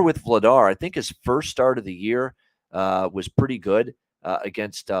remember with Vladar, I think his first start of the year was pretty good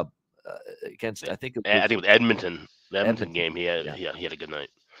against I think it was, I think with Edmonton, the Edmonton Edmonton game, he had a good night.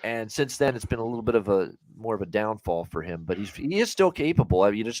 And since then, it's been a little bit of more of a downfall for him, but he is still capable.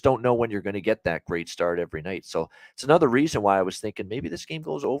 I mean, you just don't know when you're going to get that great start every night. So it's another reason why I was thinking maybe this game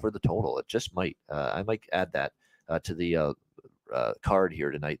goes over the total. It just might. I might add that to the card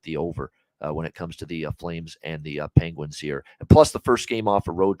here tonight, the over, when it comes to the Flames and the Penguins here. And plus the first game off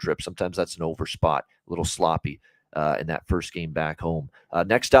a road trip, sometimes that's an over spot, a little sloppy in that first game back home.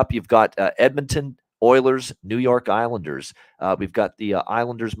 Next up, you've got Edmonton Oilers, New York Islanders. We've got the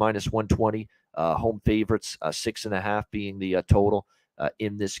Islanders minus 120, home favorites, 6.5 being the total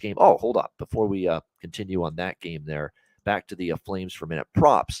in this game. Oh, hold up. Before we continue on that game there, back to the Flames for a minute.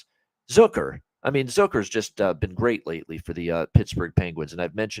 Props. Zucker. I mean, Zucker's just been great lately for the Pittsburgh Penguins, and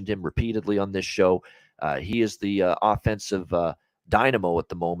I've mentioned him repeatedly on this show. He is the offensive dynamo at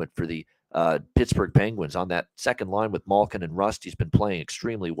the moment for the Pittsburgh Penguins. On that second line with Malkin and Rust, he's been playing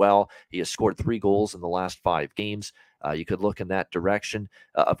extremely well. He has scored 3 goals in the last 5 games. You could look in that direction.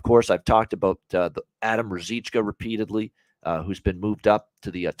 Of course, I've talked about the Adam Ruzicka repeatedly, who's been moved up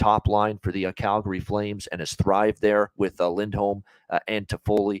to the top line for the Calgary Flames and has thrived there with Lindholm and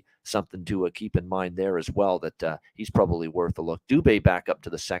Toffoli. Something to keep in mind there as well, that he's probably worth a look. Dubé back up to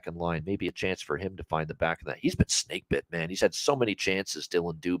the second line, maybe a chance for him to find the back of that. He's been snake bit, man. He's had so many chances,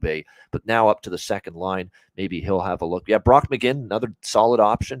 Dylan Dubé, but now up to the second line, maybe he'll have a look. Yeah, Brock McGinn, another solid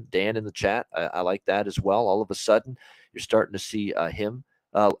option. Dan in the chat, I like that as well. All of a sudden, you're starting to see him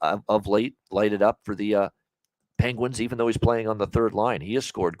of late lighted up for the Penguins, even though he's playing on the third line. He has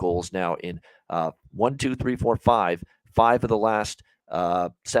scored goals now in 5 of the last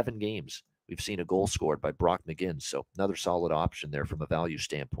 7 games. We've seen a goal scored by Brock McGinn, so another solid option there from a value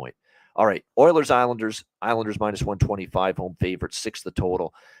standpoint. All right, Islanders minus 125, home favorite, 6 the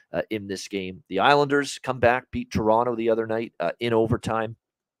total in this game. The Islanders come back, beat Toronto the other night in overtime.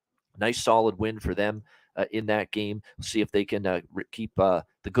 Nice solid win for them in that game. We'll see if they can keep the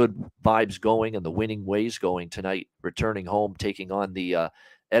good vibes going and the winning ways going tonight, returning home, taking on the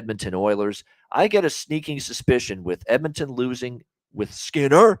Edmonton Oilers. I get a sneaking suspicion with Edmonton losing with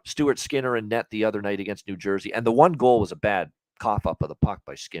Stuart Skinner in net the other night against New Jersey. And the one goal was a bad cough up of the puck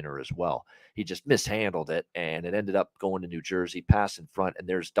by Skinner as well. He just mishandled it, and it ended up going to New Jersey, pass in front, and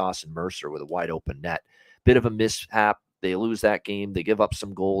there's Dawson Mercer with a wide open net. Bit of a mishap. They lose that game. They give up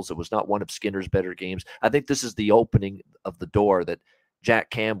some goals. It was not one of Skinner's better games. I think this is the opening of the door that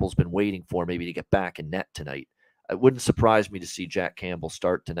Jack Campbell's been waiting for, maybe to get back in net tonight. It wouldn't surprise me to see Jack Campbell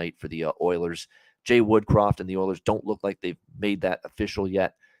start tonight for the Oilers. Jay Woodcroft and the Oilers don't look like they've made that official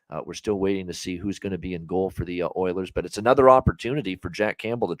yet. We're still waiting to see who's going to be in goal for the Oilers, but it's another opportunity for Jack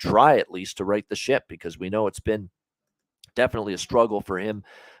Campbell to try at least to right the ship, because we know it's been definitely a struggle for him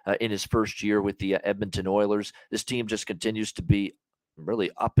in his first year with the Edmonton Oilers. This team just continues to be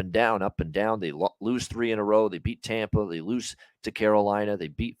really up and down, up and down. They lose 3 in a row. They beat Tampa. They lose to Carolina. They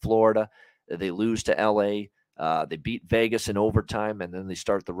beat Florida. They lose to LA. They beat Vegas in overtime, and then they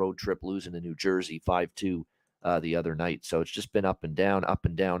start the road trip losing to New Jersey 5-2 the other night. So it's just been up and down, up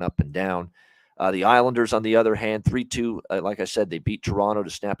and down, up and down. The Islanders, on the other hand, 3-2. Like I said, they beat Toronto to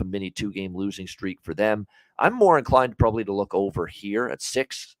snap a mini 2-game losing streak for them. I'm more inclined probably to look over here at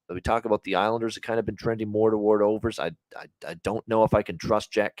 6. We talk about the Islanders have kind of been trending more toward overs. I don't know if I can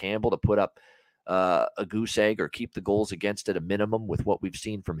trust Jack Campbell to put up a goose egg or keep the goals against at a minimum with what we've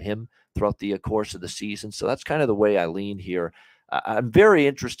seen from him throughout the course of the season. So that's kind of the way I lean here. I'm very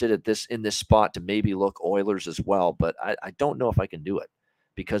interested in this spot to maybe look Oilers as well, but I don't know if I can do it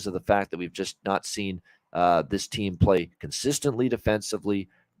because of the fact that we've just not seen this team play consistently defensively.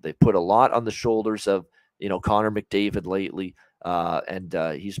 They put a lot on the shoulders of Connor McDavid lately, and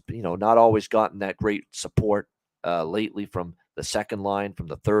he's not always gotten that great support lately from the second line, from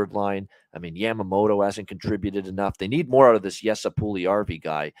the third line. I mean, Yamamoto hasn't contributed enough. They need more out of this Jesse Puljujärvi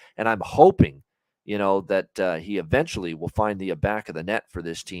guy, and I'm hoping that he eventually will find the back of the net for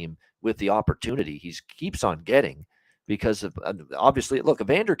this team with the opportunity he keeps on getting. Because of obviously, look,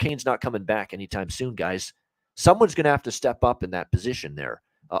 Evander Kane's not coming back anytime soon, guys. Someone's going to have to step up in that position there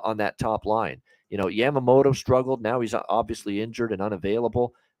on that top line. Yamamoto struggled. Now he's obviously injured and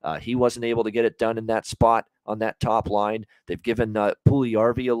unavailable. He wasn't able to get it done in that spot on that top line. They've given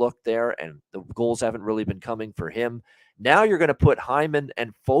Puljujärvi a look there, and the goals haven't really been coming for him. Now you're going to put Hyman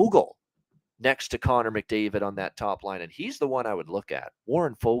and Fogle next to Connor McDavid on that top line, and he's the one I would look at.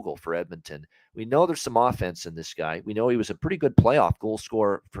 Warren Fogle for Edmonton. We know there's some offense in this guy. We know he was a pretty good playoff goal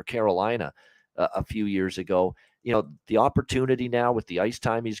scorer for Carolina a few years ago. The opportunity now with the ice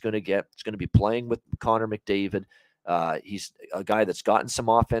time he's going to get, it's going to be playing with Connor McDavid. He's a guy that's gotten some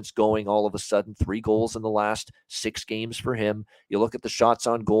offense going all of a sudden. 3 goals in the last 6 games for him. You look at the shots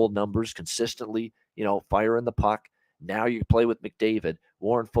on goal numbers consistently, firing the puck. Now you play with McDavid.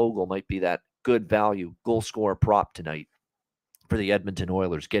 Warren Fogle might be that good value goal scorer prop tonight for the Edmonton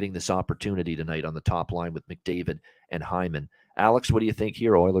Oilers, getting this opportunity tonight on the top line with McDavid and Hyman. Alex, what do you think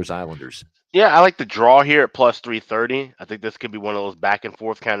here, Oilers-Islanders? Yeah, I like the draw here at plus 330. I think this could be one of those back and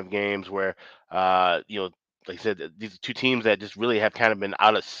forth kind of games where, like I said, these are 2 teams that just really have kind of been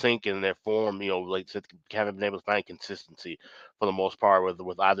out of sync in their form. Like I said, haven't been able to find consistency for the most part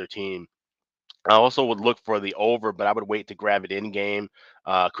with either team. I also would look for the over, but I would wait to grab it in game.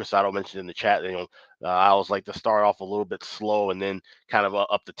 Chris Otto mentioned in the chat, I always like to start off a little bit slow and then kind of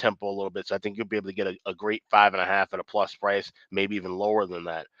up the tempo a little bit. So I think you'll be able to get a great 5.5 at a plus price, maybe even lower than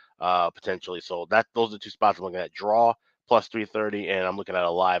that potentially. So those are 2 spots I'm looking at: draw plus 330, and I'm looking at a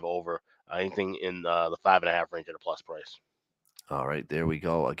live over, anything in the 5.5 range at a plus price. All right, there we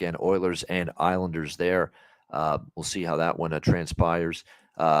go. Again, Oilers and Islanders there. We'll see how that one transpires.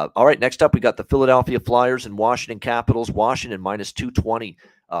 All right, next up, we got the Philadelphia Flyers and Washington Capitals. Washington minus 220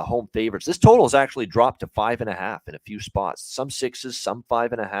 home favorites. This total has actually dropped to 5.5 in a few spots. Some 6s, some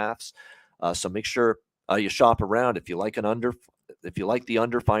 5.5s. So make sure you shop around. If you like the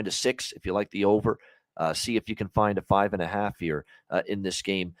under, find a 6. If you like the over, see if you can find a 5.5 here in this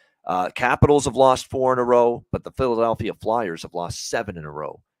game. Capitals have lost 4 in a row, but the Philadelphia Flyers have lost 7 in a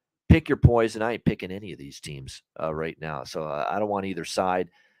row. Pick your poison. I ain't picking any of these teams right now, so I don't want either side.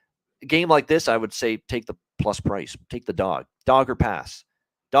 A game like this, I would say take the plus price. Take the dog. Dog or pass.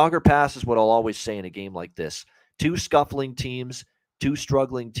 Dog or pass is what I'll always say in a game like this. 2 scuffling teams, 2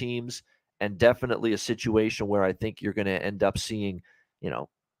 struggling teams, and definitely a situation where I think you're going to end up seeing, you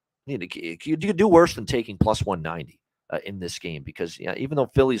could do worse than taking plus 190 in this game, because even though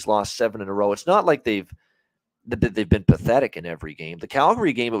Philly's lost 7 in a row, it's not like they've been pathetic in every game. The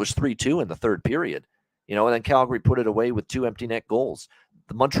Calgary game, it was 3-2 in the third period, and then Calgary put it away with 2 empty net goals.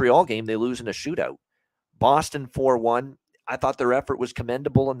 The Montreal game, they lose in a shootout. Boston 4-1. I thought their effort was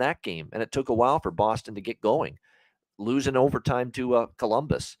commendable in that game, and it took a while for Boston to get going, losing overtime to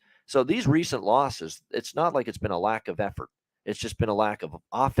Columbus. So these recent losses, it's not like it's been a lack of effort. It's just been a lack of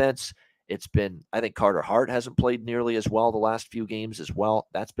offense. I think Carter Hart hasn't played nearly as well the last few games as well.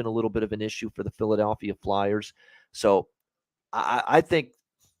 That's been a little bit of an issue for the Philadelphia Flyers. So I think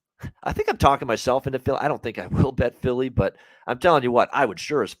I'm talking myself into Philly. I don't think I will bet Philly, but I'm telling you what, I would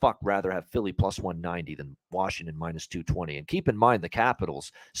sure as fuck rather have Philly plus 190 than Washington minus 220. And keep in mind, the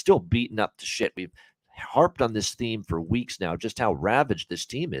Capitals still beaten up to shit. We've harped on this theme for weeks now, just how ravaged this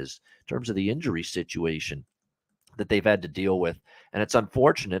team is in terms of the injury situation that they've had to deal with. And it's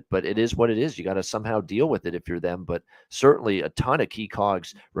unfortunate, but it is what it is. You got to somehow deal with it if you're them. But certainly a ton of key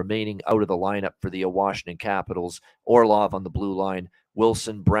cogs remaining out of the lineup for the Washington Capitals. Orlov on the blue line,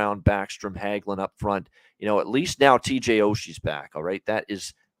 Wilson, Brown, Backstrom, Hagelin up front. At least now TJ Oshie's back. All right. That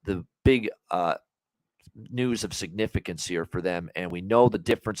is the big news of significance here for them. And we know the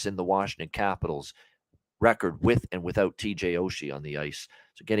difference in the Washington Capitals record with and without TJ Oshie on the ice.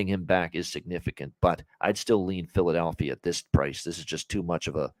 So getting him back is significant, but I'd still lean Philadelphia at this price. This is just too much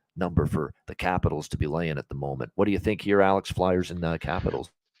of a number for the Capitals to be laying at the moment. What do you think here, Alex? Flyers and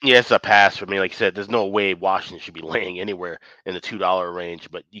Capitals? Yeah, it's a pass for me. Like I said, there's no way Washington should be laying anywhere in the $2 range,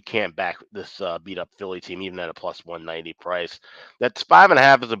 but you can't back this beat up Philly team even at a plus 190 price. That's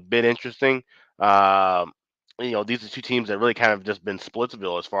 5.5 is a bit interesting. These are 2 teams that really kind of just been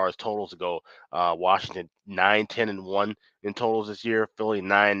Splitsville as far as totals go. Washington 9-10-1 in totals this year. Philly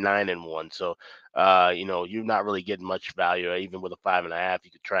 9-9-1. So, you're not really getting much value even with a 5.5.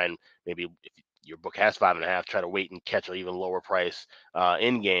 You could try and maybe, if your book has 5.5, try to wait and catch an even lower price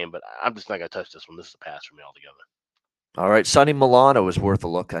in game. But I'm just not gonna touch this one. This is a pass for me altogether. All right, Sonny Milano is worth a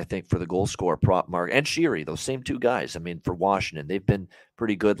look, I think, for the goal scorer prop mark. And Sheary, those same 2 guys. I mean, for Washington, they've been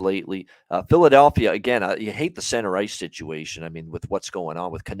pretty good lately. Philadelphia, again, you hate the center ice situation. I mean, with what's going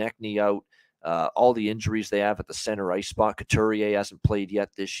on with Konechny out, all the injuries they have at the center ice spot. Couturier hasn't played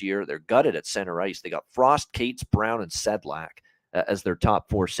yet this year. They're gutted at center ice. They got Frost, Cates, Brown, and Sedlak as their top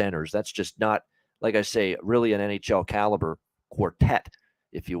 4 centers. That's just not, like I say, really an NHL caliber quartet,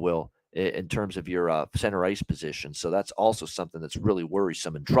 if you will, in terms of your center ice position. So that's also something that's really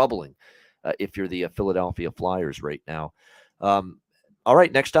worrisome and troubling if you're the Philadelphia Flyers right now. All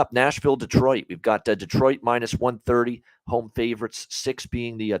right, next up, Nashville, Detroit. We've got Detroit minus 130, home favorites, 6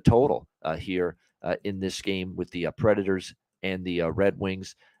 being the total here in this game with the Predators and the Red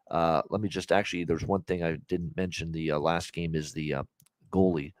Wings. Let me just there's one thing I didn't mention. The last game is the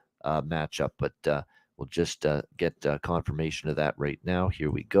goalie matchup, but we'll just get confirmation of that right now.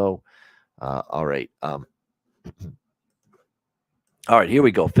 Here we go. All right. All right, here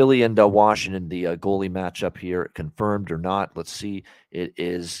we go. Philly and Washington, the goalie matchup here, confirmed or not. Let's see. It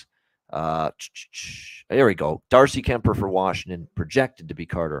is, here we go. Darcy Kemper for Washington, projected to be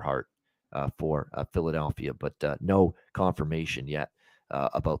Carter Hart for Philadelphia, but no confirmation yet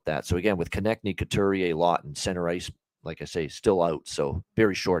about that. So again, with Konechny, Couturier, Lawton, center ice, like I say, still out. So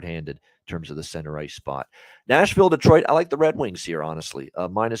very shorthanded in terms of the center ice spot. Nashville, Detroit, I like the Red Wings here, honestly.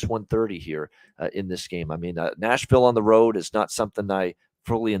 Minus 130 here in this game. I mean, Nashville on the road is not something I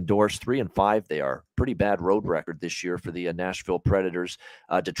fully endorse. 3-5 they are. Pretty bad road record this year for the Nashville Predators.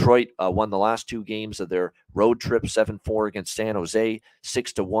 Detroit won the last 2 games of their road trip, 7-4 against San Jose,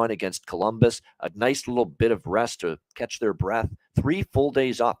 6-1 against Columbus. A nice little bit of rest to catch their breath. 3 full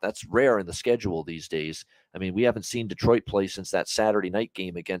days off. That's rare in the schedule these days. I mean, we haven't seen Detroit play since that Saturday night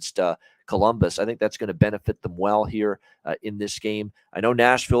game against Columbus. I think that's going to benefit them well here in this game. I know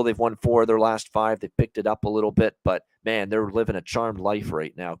Nashville, they've won 4 of their last 5. They picked it up a little bit, but man, they're living a charmed life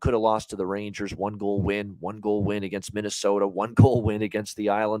right now. Could have lost to the Rangers, 1-goal win against Minnesota, 1-goal win against the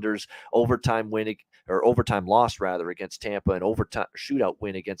Islanders, overtime loss rather against Tampa, and overtime shootout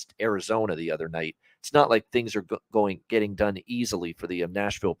win against Arizona the other night. It's not like things are getting done easily for the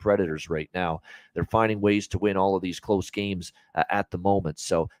Nashville Predators right now. They're finding ways to win all of these close games at the moment.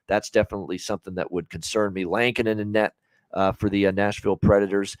 So that's definitely something that would concern me. Lankinen in net for the Nashville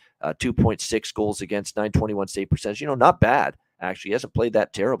Predators, 2.6 goals against, 921 save percentage. Not bad, actually. He hasn't played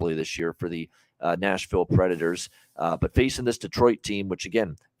that terribly this year for the Nashville Predators. But facing this Detroit team, which,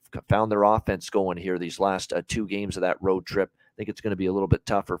 again, found their offense going here these last 2 games of that road trip, I think it's going to be a little bit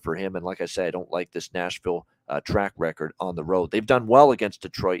tougher for him. And like I say, I don't like this Nashville track record on the road. They've done well against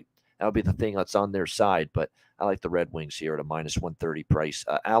Detroit. That would be the thing that's on their side. But I like the Red Wings here at a minus 130 price.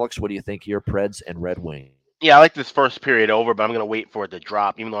 Alex, what do you think here, Preds and Red Wings? Yeah, I like this first period over, but I'm going to wait for it to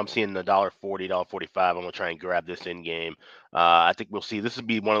drop. Even though I'm seeing the $1.40, $1.45, I'm going to try and grab this in game. I think we'll see. This would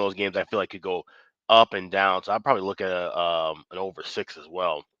be one of those games I feel like could go up and down. So I'll probably look at an over 6 as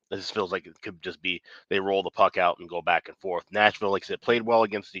well. This feels like it could just be they roll the puck out and go back and forth. Nashville, like I said, played well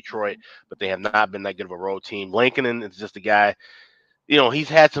against Detroit, but they have not been that good of a road team. Lankinen is just a guy. He's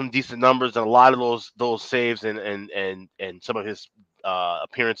had some decent numbers and a lot of those saves and some of his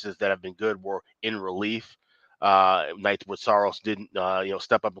appearances that have been good were in relief. Nights where Saros didn't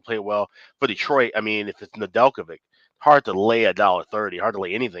step up and play well for Detroit. I mean, if it's Nedeljkovic, hard to lay $1.30, hard to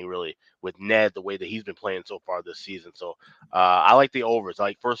lay anything really with Ned the way that he's been playing so far this season. So I like the overs. I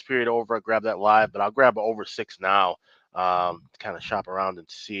like first period over. I grab that live, but I'll grab an over 6 now. Kind of shop around and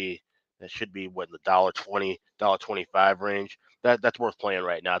see. That should be what, in the $1.20, $1.25 range. That's worth playing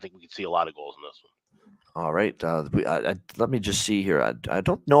right now. I think we can see a lot of goals in this one. All right. Let me just see here. I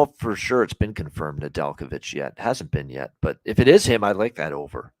don't know if for sure it's been confirmed Nedeljkovic yet. It hasn't been yet. But if it is him, I like that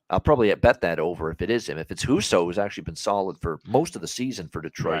over. I'll probably bet that over if it is him. If it's Husso, who's actually been solid for most of the season for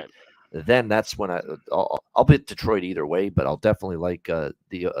Detroit, then that's when I'll bet Detroit either way. But I'll definitely like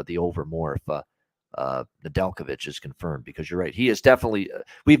the over more if Nedeljkovic is confirmed, because you're right. He is definitely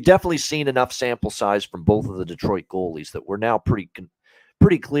we've definitely seen enough sample size from both of the Detroit goalies that we're now pretty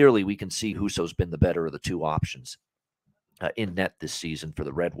clearly we can see Husso's been the better of the 2 options in net this season for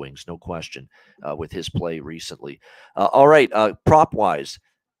the Red Wings, no question, with his play recently. All right, prop-wise,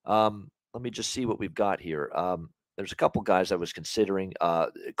 let me just see what we've got here. There's a couple guys I was considering.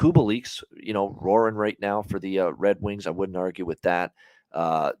 Kubalik's, roaring right now for the Red Wings. I wouldn't argue with that.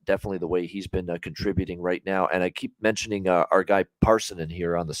 Definitely the way he's been contributing right now. And I keep mentioning our guy Parsonen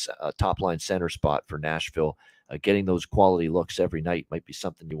here on the top line center spot for Nashville. Getting those quality looks every night might be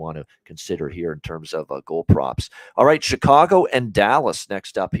something you want to consider here in terms of goal props. All right, Chicago and Dallas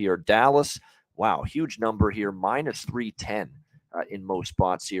next up here. Dallas, wow, huge number here, minus 310 in most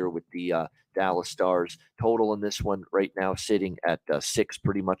spots here with the Dallas Stars. Total in this one right now sitting at 6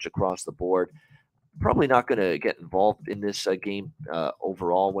 pretty much across the board. Probably not going to get involved in this game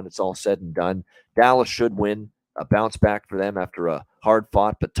overall when it's all said and done. Dallas should win. A bounce back for them after a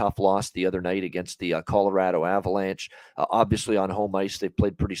hard-fought but tough loss the other night against the Colorado Avalanche. Obviously, on home ice, they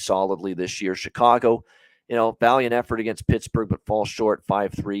played pretty solidly this year. Chicago, valiant effort against Pittsburgh, but falls short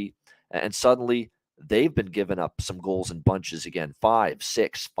 5-3. And suddenly, they've been giving up some goals in bunches again. 5,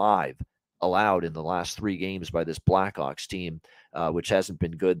 6, 5 allowed in the last 3 games by this Blackhawks team, which hasn't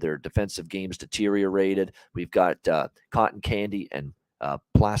been good. Their defensive games deteriorated. We've got Cotton Candy and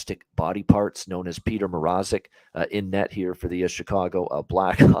plastic body parts known as Peter Mrazek in net here for the Chicago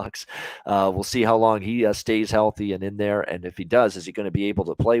Blackhawks. We'll see how long he stays healthy and in there. And if he does, is he going to be able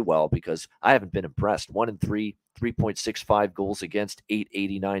to play well? Because I haven't been impressed. 1-3, 3.65 goals against,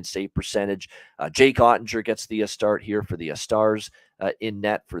 .889 save percentage. Jake Ottinger gets the start here for the Stars in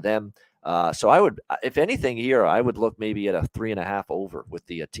net for them. So I would, if anything here, I would look maybe at a 3.5 over with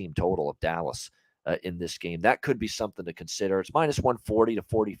the team total of Dallas in this game. That could be something to consider. It's minus 140 to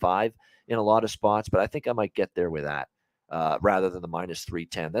 45 in a lot of spots, but I think I might get there with that rather than the minus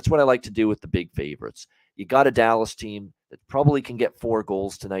 310. That's what I like to do with the big favorites. You got a Dallas team that probably can get 4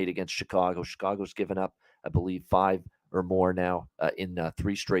 goals tonight against Chicago. Chicago's given up, I believe, 5 or more now in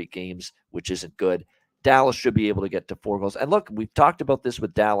 3 straight games, which isn't good. Dallas should be able to get to 4 goals. And look, we've talked about this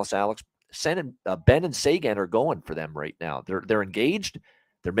with Dallas, Alex. Ben and Sagan are going for them right now. They're engaged.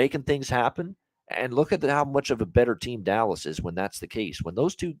 They're making things happen. And look at how much of a better team Dallas is when that's the case. When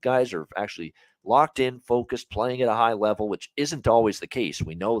those two guys are actually locked in, focused, playing at a high level, which isn't always the case.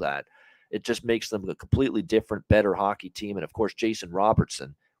 We know that. It just makes them a completely different, better hockey team. And, of course, Jason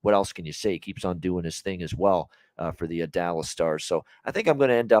Robertson, what else can you say? Keeps on doing his thing as well for the Dallas Stars. So I think I'm going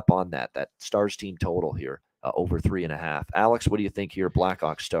to end up on that Stars team total here, over 3.5. Alex, what do you think here,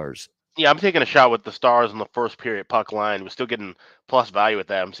 Blackhawks Stars? Yeah, I'm taking a shot with the Stars on the first period puck line. We're still getting plus value with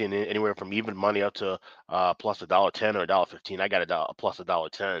that. I'm seeing anywhere from even money up to plus $1.10 or $1.15. I got a plus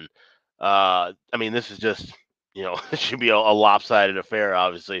 $1.10. I mean, this is just, it should be a lopsided affair.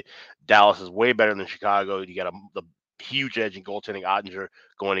 Obviously, Dallas is way better than Chicago. You got the huge edge in goaltending. Ottinger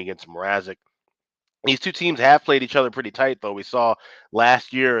going against Mrazek. These two teams have played each other pretty tight, though. We saw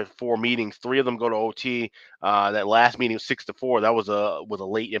last year 4 meetings, 3 of them go to OT. That last meeting was 6-4. That was a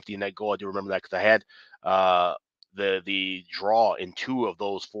late empty net goal. I do remember that because I had the draw in 2 of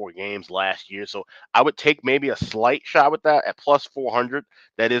those 4 games last year. So I would take maybe a slight shot with that at plus 400.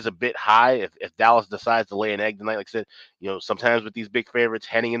 That is a bit high. If Dallas decides to lay an egg tonight, like I said, sometimes with these big favorites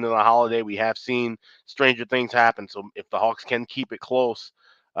heading into the holiday, we have seen stranger things happen. So if the Hawks can keep it close,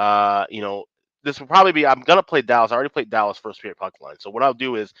 this will probably be, I'm going to play Dallas. I already played Dallas first period puck line. So what I'll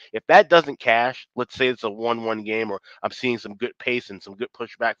do is, if that doesn't cash, let's say it's a 1-1 game, or I'm seeing some good pace and some good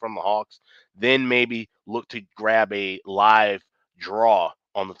pushback from the Hawks, then maybe look to grab a live draw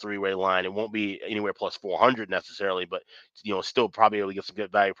on the 3-way line. It won't be anywhere plus 400 necessarily, but still probably able to get some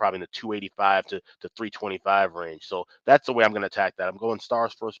good value, probably in the 285 to 325 range. So that's the way I'm going to attack that. I'm going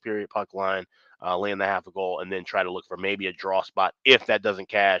Stars first period puck line, laying the half a goal, and then try to look for maybe a draw spot if that doesn't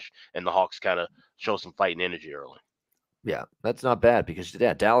cash and the Hawks kind of show some fighting energy early. Yeah, that's not bad because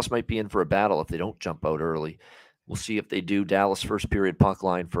Dallas might be in for a battle if they don't jump out early. We'll see if they do. Dallas first period puck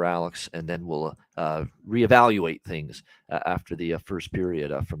line for Alex, and then we'll reevaluate things after the first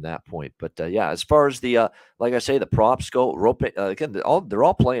period from that point. But as far as the like I say, the props go, again, they're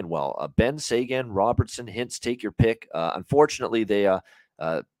all playing well. Ben, Sagan, Robertson, Hintz, take your pick. Unfortunately, they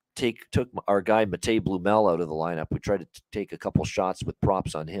took our guy Matej Blumel out of the lineup. We tried to take a couple shots with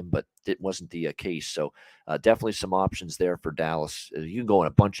props on him, but it wasn't the case. So definitely some options there for Dallas. You can go in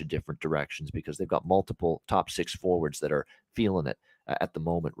a bunch of different directions because they've got multiple top 6 forwards that are feeling it at the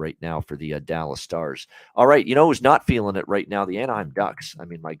moment right now for the Dallas Stars. All right, who's not feeling it right now? The Anaheim Ducks. I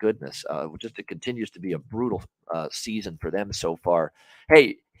mean, my goodness, it continues to be a brutal season for them so far.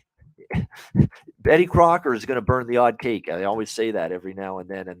 Hey, Betty Crocker is going to burn the odd cake. I always say that every now and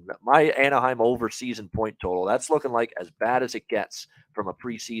then. And my Anaheim over season point total, that's looking like as bad as it gets from a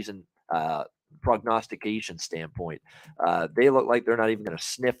preseason prognostication standpoint. They look like they're not even going to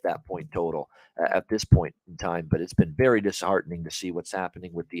sniff that point total at this point in time. But it's been very disheartening to see what's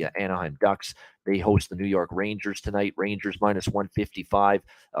happening with the Anaheim Ducks. They host the New York Rangers tonight. Rangers minus 155,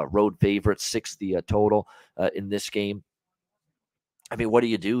 road favorites, 6 the total in this game. I mean, what do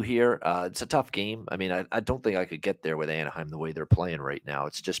you do here? It's a tough game. I mean, I don't think I could get there with Anaheim the way they're playing right now.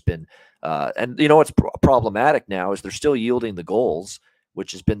 It's just been, and what's problematic now is they're still yielding the goals,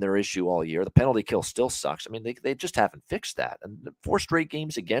 which has been their issue all year. The penalty kill still sucks. I mean, they just haven't fixed that. And 4 straight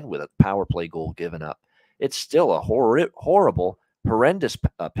games again with a power play goal given up. It's still a horrible, horrendous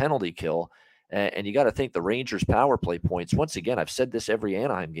penalty kill. And you got to think the Rangers power play points. Once again, I've said this every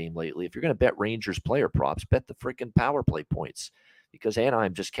Anaheim game lately. If you're going to bet Rangers player props, bet the freaking power play points. Because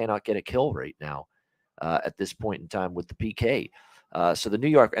Anaheim just cannot get a kill right now at this point in time with the PK. So the New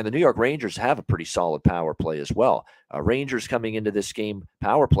York Rangers have a pretty solid power play as well. Rangers coming into this game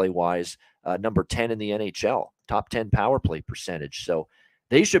power play wise, number 10 in the NHL, top 10 power play percentage. So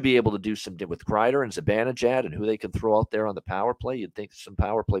they should be able to do some with Kreider and Zibanejad and who they can throw out there on the power play. You'd think some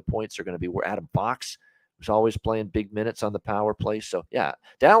power play points are going to be where Adam Fox, who's always playing big minutes on the power play. So yeah,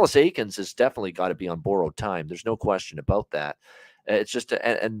 Dallas Aikens has definitely got to be on borrowed time. There's no question about that. It's just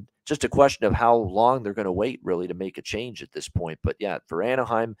and just a question of how long they're going to wait really to make a change at this point. But yeah, for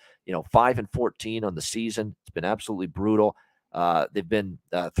Anaheim, 5-14 on the season. It's been absolutely brutal. They've been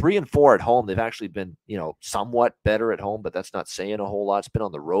 3-4 at home. They've actually been, somewhat better at home, but that's not saying a whole lot. It's been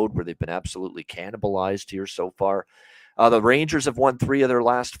on the road where they've been absolutely cannibalized here so far. The Rangers have won 3 of their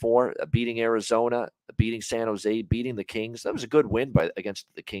last 4, beating Arizona, beating San Jose, beating the Kings. That was a good win against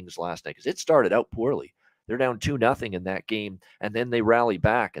the Kings last night because it started out poorly. They're down 2-0 in that game, and then they rally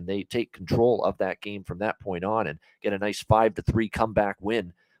back and they take control of that game from that point on and get a nice 5-3 comeback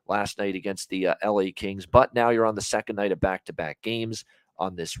win last night against the LA Kings. But now you're on the second night of back-to-back games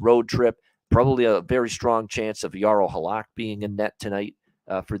on this road trip. Probably a very strong chance of Jarro Halak being in net tonight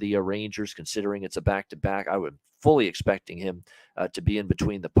for the Rangers, considering it's a back-to-back. I would fully expecting him to be in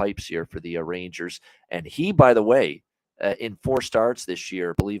between the pipes here for the Rangers. And he, by the way, in 4 starts this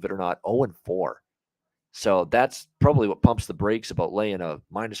year, believe it or not, 0-4. So that's probably what pumps the brakes about laying a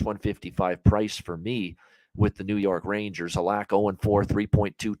 -155 price for me with the New York Rangers. Halak 0-4,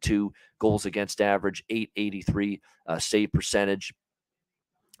 3.22 goals against average, .883 save percentage.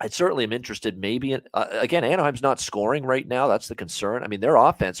 I certainly am interested maybe in, again, Anaheim's not scoring right now. That's the concern. I mean, their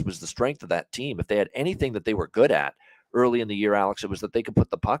offense was the strength of that team. If they had anything that they were good at early in the year, Alex, it was that they could put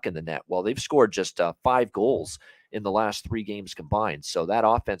the puck in the net. Well, they've scored just 5 goals in the last 3 games combined. So that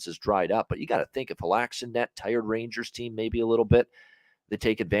offense has dried up. But you got to think if Halak's in net, tired Rangers team maybe a little bit, they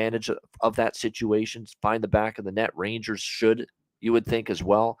take advantage of that situation, find the back of the net. Rangers should, you would think as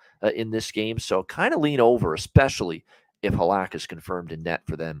well, in this game. So kind of lean over, especially if Halak is confirmed in net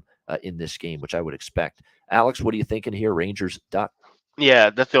for them in this game, which I would expect. Alex, what are you thinking here? Rangers, Duck? Yeah,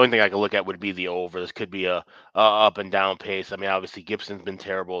 that's the only thing I can look at would be the over. This could be a up and down pace. I mean, obviously Gibson's been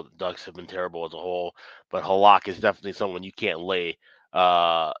terrible. The Ducks have been terrible as a whole, but Halak is definitely someone you can't lay.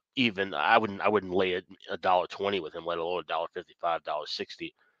 Even I wouldn't lay $1.20 with him, let alone $1.55,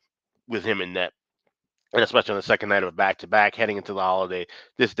 $1.60 with him in net. And especially on the second night of a back-to-back, heading into the holiday,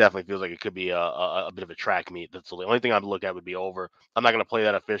 this definitely feels like it could be a bit of a track meet. That's the only thing I'd look at would be over. I'm not going to play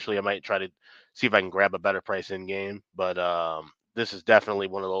that officially. I might try to see if I can grab a better price in game, but this is definitely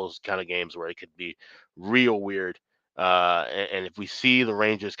one of those kind of games where it could be real weird. And if we see the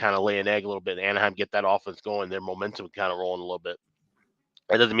Rangers kind of lay an egg a little bit, Anaheim get that offense going, their momentum kind of rolling a little bit.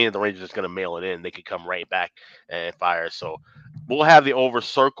 It doesn't mean that the Rangers are just going to mail it in. They could come right back and fire. So we'll have the over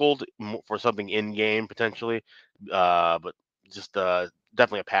circled for something in game potentially, but just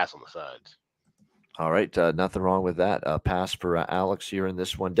definitely a pass on the sides. All right, nothing wrong with that. Pass for Alex here in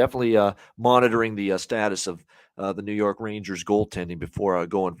this one. Definitely monitoring the status of the New York Rangers goaltending before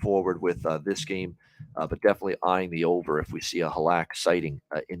going forward with this game, but definitely eyeing the over if we see a Halak sighting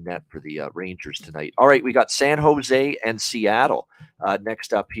in net for the Rangers tonight. All right, we got San Jose and Seattle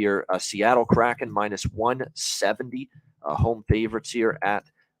next up here. Seattle Kraken -170, home favorites here at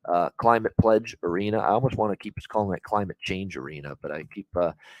Climate Pledge Arena. I almost want to keep calling it Climate Change Arena, but I keep,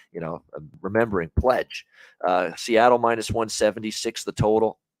 remembering Pledge. Seattle -176, the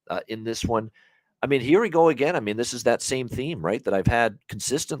total in this one. I mean, here we go again. I mean, this is that same theme, right, that I've had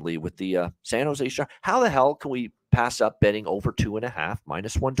consistently with the San Jose Sharks. How the hell can we pass up betting over 2.5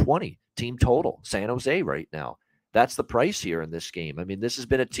 -120 team total? San Jose right now. That's the price here in this game. I mean, this has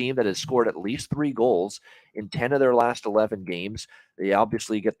been a team that has scored at least 3 goals in 10 of their last 11 games. They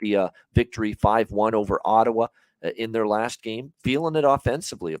obviously get the victory 5-1 over Ottawa in their last game, feeling it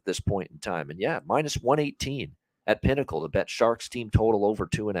offensively at this point in time. And yeah, -118 at Pinnacle to bet Sharks team total over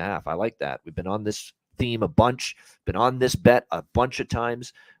 2.5. I like that. We've been on this theme a bunch, been on this bet a bunch of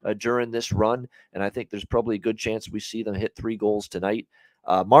times during this run, and I think there's probably a good chance we see them hit 3 goals tonight.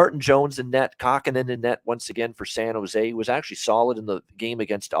 Martin Jones in net, Kakkonen in net once again for San Jose. He was actually solid in the game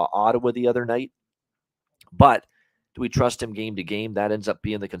against Ottawa the other night. But do we trust him game to game? That ends up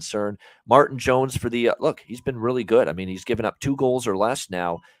being the concern. Martin Jones for the look, he's been really good. I mean, he's given up 2 goals or less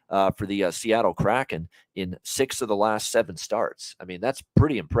now for the Seattle Kraken in 6 of the last 7 starts. I mean, that's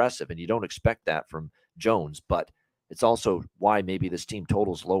pretty impressive, and you don't expect that from Jones, but it's also why maybe this team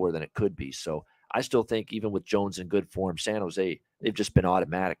total is lower than it could be. So I still think even with Jones in good form, San Jose, they've just been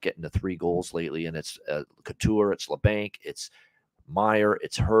automatic getting to 3 goals lately, and it's Couture, it's LeBanc, it's Meyer,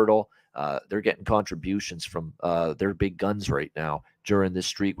 it's Hurdle. They're getting contributions from their big guns right now during this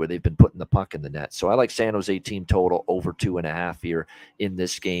streak where they've been putting the puck in the net. So I like San Jose team total over 2.5 here in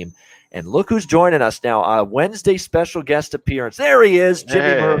this game. And look who's joining us now. Wednesday special guest appearance. There he is,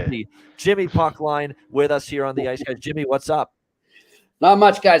 Jimmy Murphy. Jimmy Puckline with us here on the Ice Guys. Jimmy, what's up? Not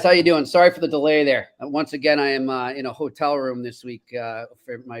much, guys. How you doing? Sorry for the delay there. Once again, I am in a hotel room this week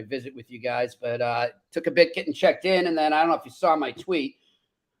for my visit with you guys, but took a bit getting checked in, and then I don't know if you saw my tweet.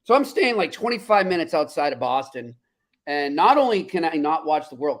 So I'm staying like 25 minutes outside of Boston, And not only can I not watch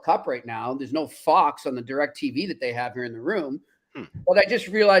the World Cup right now, there's no Fox on the direct TV that they have here in the room, but I just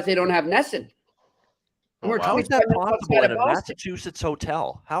realized they don't have Nesson. How is that possible in a Massachusetts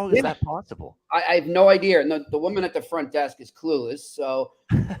hotel? How is that possible? I have no idea. And the woman at the front desk is clueless. So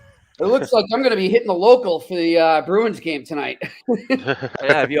it looks like I'm going to be hitting the local for the Bruins game tonight.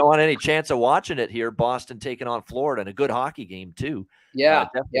 Yeah, if you want any chance of watching it here, Boston taking on Florida, and a good hockey game too. Yeah,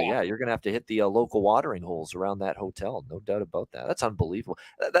 definitely. Yeah, you're going to have to hit the local watering holes around that hotel. No doubt about that. That's unbelievable.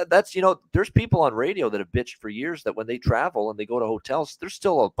 That's there's people on radio that have bitched for years that when they travel and they go to hotels, there's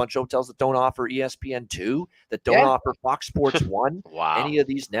still a bunch of hotels that don't offer ESPN2, that don't offer Fox Sports 1, any of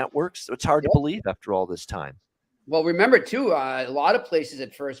these networks. So it's hard to believe after all this time. Well, remember too, a lot of places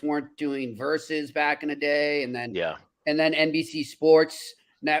at first weren't doing Versus back in the day, and then NBC Sports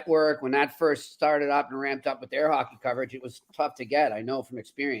Network, when that first started up and ramped up with their hockey coverage, it was tough to get. I know from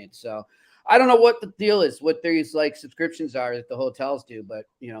experience. So I don't know what the deal is, what these like subscriptions are that the hotels do, but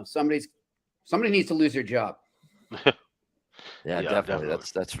somebody needs to lose their job. Yeah, definitely.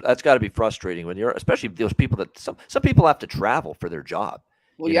 That's got to be frustrating when especially those people that some people have to travel for their job.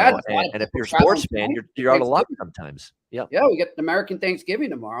 Well, and if you're a sports fan, you're out of luck sometimes. Yeah, we get American Thanksgiving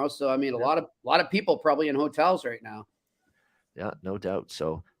tomorrow, so I mean, a lot of people probably in hotels right now. Yeah, no doubt.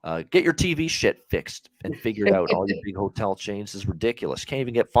 So get your TV shit fixed and figured out. All your big hotel chains is ridiculous. Can't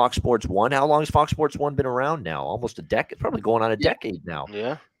even get Fox Sports 1. How long has Fox Sports 1 been around now? Almost a decade. Probably going on a decade now.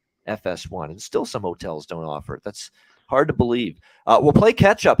 Yeah. FS1, and still some hotels don't offer it. That's hard to believe. We'll play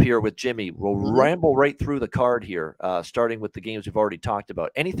catch up here with Jimmy. We'll ramble right through the card here, starting with the games we've already talked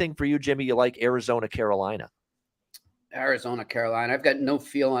about. Anything for you, Jimmy? You like Arizona, Carolina? Arizona, Carolina. I've got no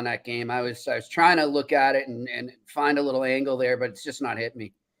feel on that game. I was trying to look at it and find a little angle there, but it's just not hitting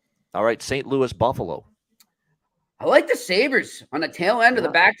me. All right, St. Louis, Buffalo. I like the Sabres on the tail end of the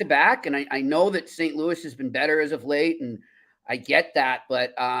back-to-back, and I know that St. Louis has been better as of late, and I get that,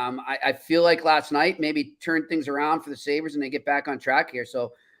 but I feel like last night maybe turned things around for the Sabres and they get back on track here.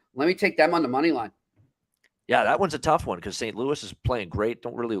 So let me take them on the money line. Yeah, that one's a tough one because St. Louis is playing great.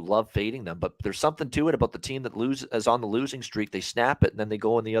 Don't really love fading them, but there's something to it about the team that is on the losing streak. They snap it and then they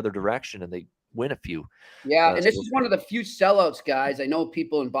go in the other direction and they win a few. Yeah, and this is one of the few sellouts, guys. I know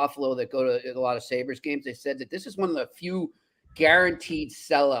people in Buffalo that go to a lot of Sabres games. They said that this is one of the few guaranteed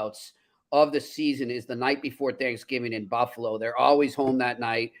sellouts of the season is the night before Thanksgiving in Buffalo. They're always home that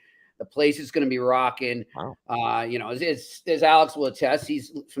night. The place is going to be rocking. Wow. As Alex will attest,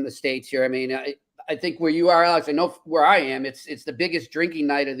 he's from the States here. I mean, I think where you are, Alex, I know where I am, it's the biggest drinking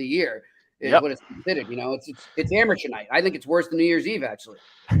night of the year is what it's considered. It's amateur night. I think it's worse than New Year's Eve, actually.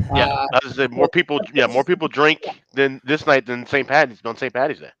 Yeah, I was saying more people drink than this night than St. Patty's on St.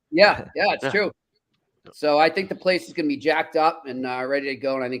 Patty's Day. Yeah, it's true. So I think the place is going to be jacked up and ready to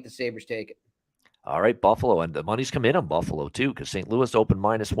go, and I think the Sabres take it. All right, Buffalo, and the money's come in on Buffalo too because St. Louis opened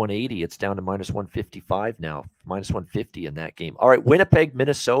 -180. It's down to -155 now, -150 in that game. All right, Winnipeg,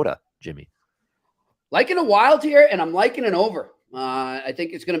 Minnesota, Jimmy. Liking a Wild here, and I'm liking an over. I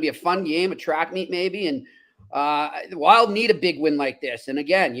think it's going to be a fun game, a track meet maybe, and the Wild need a big win like this. And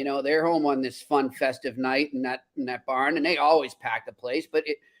again, they're home on this fun, festive night in that barn, and they always pack the place. But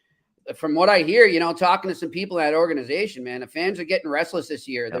from what I hear, talking to some people in that organization, man, the fans are getting restless this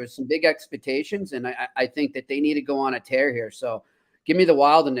year. Yep. There's some big expectations, and I think that they need to go on a tear here. So give me the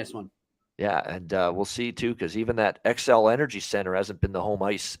Wild in this one. Yeah, and we'll see, too, because even that XL Energy Center hasn't been the home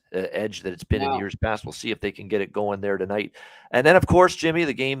ice edge that it's been in years past. We'll see if they can get it going there tonight. And then, of course, Jimmy,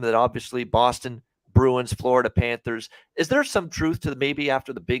 the game that obviously Boston, Bruins, Florida Panthers. Is there some truth to maybe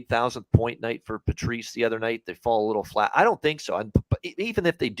after the big 1,000-point night for Patrice the other night, they fall a little flat? I don't think so. But even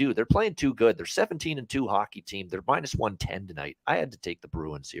if they do, they're playing too good. They're 17-2 hockey team. They're -110 tonight. I had to take the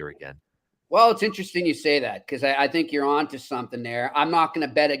Bruins here again. Well, it's interesting you say that because I think you're on to something there. I'm not going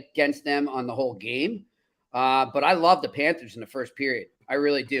to bet against them on the whole game, but I love the Panthers in the first period. I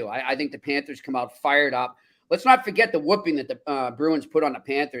really do. I think the Panthers come out fired up. Let's not forget the whooping that the Bruins put on the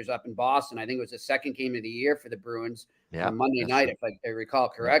Panthers up in Boston. I think it was the second game of the year for the Bruins on Monday night, if I recall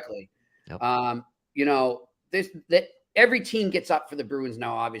correctly. Yep. Every team gets up for the Bruins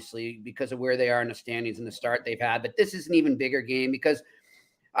now, obviously, because of where they are in the standings and the start they've had. But this is an even bigger game because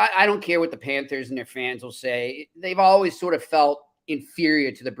I don't care what the Panthers and their fans will say. They've always sort of felt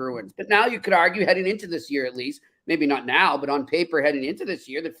inferior to the Bruins. But now you could argue heading into this year, at least, maybe not now, but on paper heading into this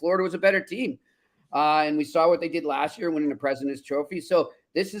year, that Florida was a better team. And we saw what they did last year, winning the President's Trophy. So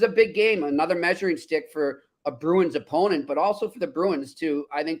this is a big game, another measuring stick for a Bruins opponent, but also for the Bruins too.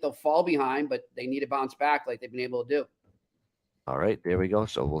 I think they'll fall behind, but they need to bounce back like they've been able to do. All right, there we go.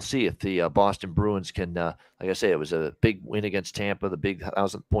 So we'll see if the Boston Bruins can, like I say, it was a big win against Tampa, the big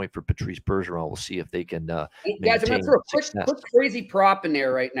 1,000th point for Patrice Bergeron. We'll see if they can Hey, guys, I'm going maintain to throw a success. quick crazy prop in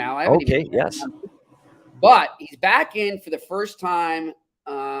there right now. I haven't Okay, even yes. But he's back in for the first time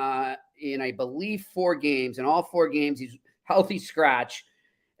in, I believe, 4 games. In all 4 games, he's healthy scratch.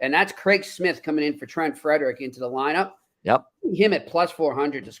 And that's Craig Smith coming in for Trent Frederick into the lineup. Yep. Him at plus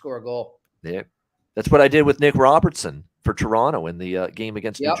 400 to score a goal. Yeah. That's what I did with Nick Robertson for Toronto in the game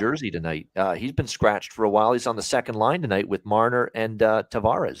against New Yep. Jersey tonight. He's been scratched for a while. He's on the second line tonight with Marner and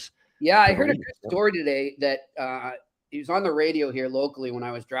Tavares. Yeah, I heard a good story today that he was on the radio here locally when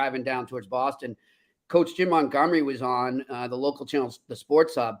I was driving down towards Boston. Coach Jim Montgomery was on the local channel, the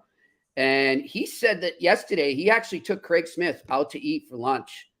Sports Hub, and he said that yesterday he actually took Craig Smith out to eat for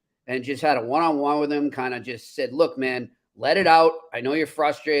lunch and just had a one-on-one with him, kind of just said, look, man, let it out. I know you're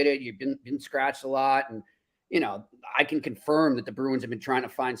frustrated. You've been scratched a lot. And, you know, I can confirm that the Bruins have been trying to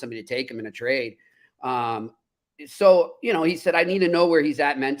find somebody to take him in a trade. So, you know, he said, I need to know where he's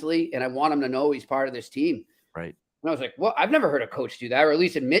at mentally, and I want him to know he's part of this team. Right. And I was like, well, I've never heard a coach do that, or at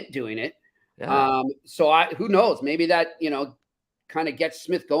least admit doing it. Yeah. So who knows? Maybe that, you know, kind of gets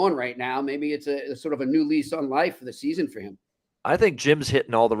Smith going right now. Maybe it's a sort of a new lease on life for the season for him. I think Jim's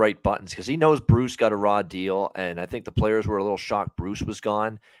hitting all the right buttons because he knows Bruce got a raw deal, and I think the players were a little shocked Bruce was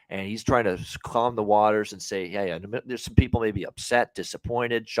gone, and he's trying to calm the waters and say, hey, there's some people maybe upset,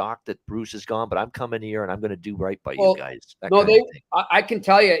 disappointed, shocked that Bruce is gone, but I'm coming here and I'm going to do right by you guys. I can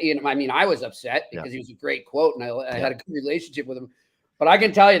tell you, Ian, I mean, I was upset because he was a great quote, and I had a good relationship with him. But I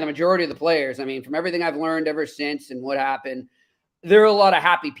can tell you the majority of the players, I mean, from everything I've learned ever since and what happened, there are a lot of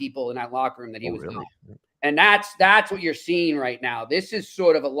happy people in that locker room that he was gone. And that's what you're seeing right now. This is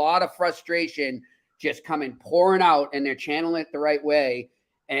sort of a lot of frustration just pouring out, and they're channeling it the right way.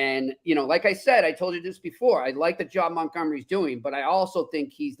 And, you know, like I said, I told you this before, I like the job Montgomery's doing, but I also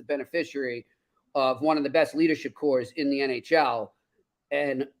think he's the beneficiary of one of the best leadership corps in the NHL.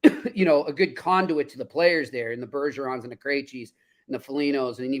 And, you know, a good conduit to the players there, and the Bergerons and the Krejcis and the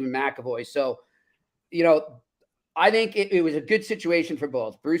Folignos and even McAvoy. So, you know, I think it was a good situation for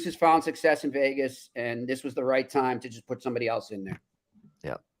both. Bruce has found success in Vegas, and this was the right time to just put somebody else in there.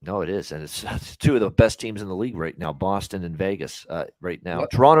 Yeah, no, it is. And it's 2 of the best teams in the league right now, Boston and Vegas right now. Yep.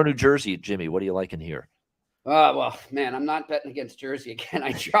 Toronto, New Jersey, Jimmy, what do you like in here? Well, man, I'm not betting against Jersey again.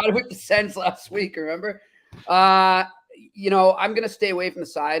 I tried with the Sens last week, remember? You know, I'm going to stay away from the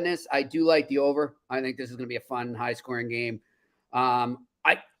sideness. I do like the over. I think this is going to be a fun, high-scoring game.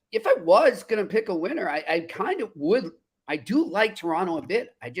 If I was going to pick a winner, I kind of would. I do like Toronto a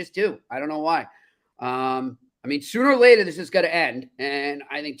bit. I just do. I don't know why. I mean, sooner or later, this is going to end, and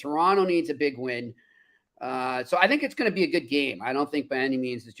I think Toronto needs a big win. So I think it's going to be a good game. I don't think by any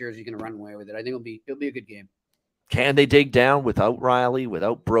means this Jersey is going to run away with it. I think it'll be a good game. Can they dig down without Riley,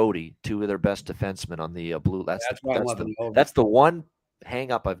 without Brody, 2 of their best defensemen on the blue? That's the one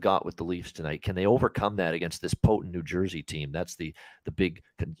hang up I've got with the Leafs tonight. Can they overcome that against this potent New Jersey team? That's the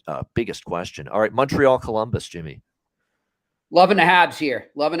biggest question. All right, Montreal, Columbus, Jimmy. Loving the Habs here.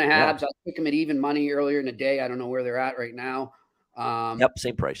 Loving the Habs. I took them at even money earlier in the day. I don't know where they're at right now. Yep,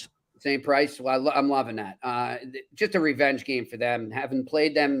 same price. Same price. Well, I'm loving that. Just a revenge game for them. Having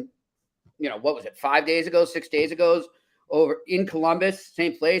played them, you know, what was it, 5 days ago, 6 days ago, over in Columbus,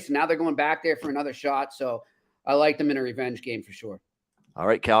 same place. And now they're going back there for another shot. So I like them in a revenge game for sure. All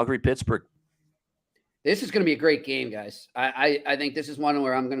right, Calgary, Pittsburgh. This is going to be a great game, guys. I think this is one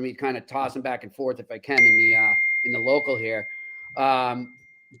where I'm going to be kind of tossing back and forth if I can in the local here.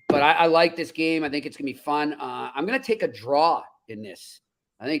 But I like this game. I think it's going to be fun. I'm going to take a draw in this.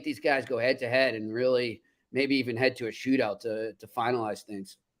 I think these guys go head to head and really maybe even head to a shootout to finalize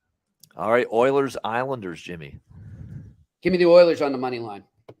things. All right, Oilers, Islanders, Jimmy. Give me the Oilers on the money line.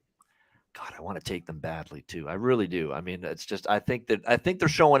 God, I want to take them badly too. I really do. I mean, it's just I think they're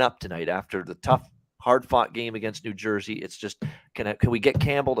showing up tonight after the tough, hard-fought game against New Jersey. It's just can we get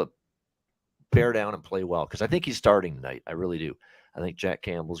Campbell to bear down and play well? Because I think he's starting tonight. I really do. I think Jack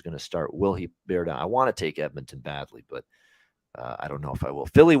Campbell's going to start. Will he bear down? I want to take Edmonton badly, but I don't know if I will.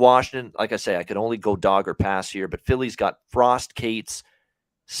 Philly, Washington. Like I say, I could only go dog or pass here, but Philly's got Frost, Cates,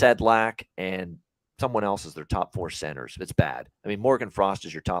 Sedlak, and someone else is their top 4 centers. It's bad. I mean, Morgan Frost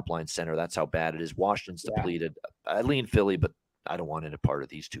is your top line center. That's how bad it is. Washington's depleted. I lean Philly, but I don't want any part of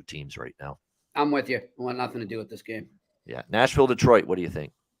these 2 teams right now. I'm with you. I want nothing to do with this game. Yeah. Nashville, Detroit. What do you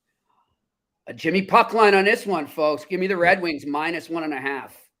think? A Jimmy puck line on this one, folks. Give me the Red Wings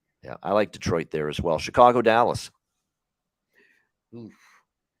 -1.5. Yeah. I like Detroit there as well. Chicago, Dallas. Oof.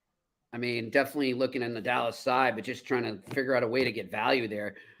 I mean, definitely looking on the Dallas side, but just trying to figure out a way to get value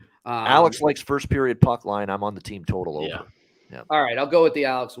there. Alex likes first period puck line. I'm on the team total over. Yeah. All right, I'll go with the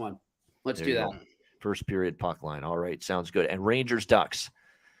Alex one. Let's do that. First period puck line. All right, sounds good. And Rangers Ducks.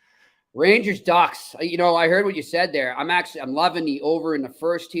 Rangers Ducks. I heard what you said there. I'm loving the over in the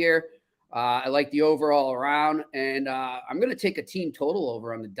first here. I like the over all around, and I'm going to take a team total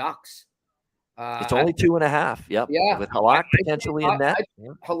over on the Ducks. It's only 2.5. Yep. Yeah. With Halak potentially in net.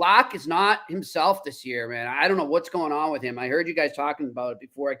 Halak is not himself this year, man. I don't know what's going on with him. I heard you guys talking about it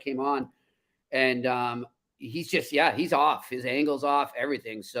before I came on, and he's just, he's off. His angle's off,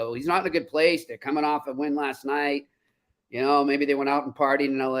 everything. So he's not in a good place. They're coming off a win last night. Maybe they went out and partied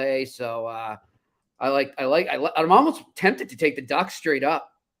in LA. So I'm almost tempted to take the Ducks straight up.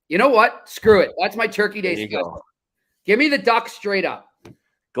 You know what? Screw it. That's my Turkey Day. Give me the Ducks straight up.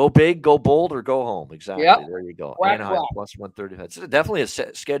 Go big, go bold, or go home. Exactly. Yep. There you go. Quack, Anaheim quack. plus 135. It's definitely a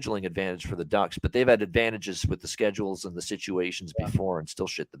scheduling advantage for the Ducks, but they've had advantages with the schedules and the situations before and still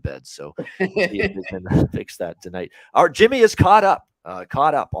shit the bed. So we'll see if they can fix that tonight. Our Jimmy is caught up. All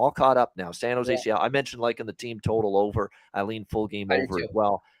caught up now. San Jose, Seattle. I mentioned liking the team total over. I lean full game over as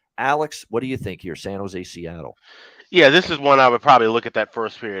well. Alex, what do you think here? San Jose, Seattle. Yeah, this is one I would probably look at that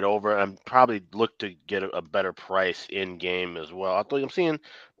first period over and probably look to get a better price in game as well. I'm seeing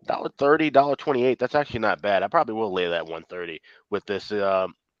 $1.30, $1.28. That's actually not bad. I probably will lay that 130 with this. This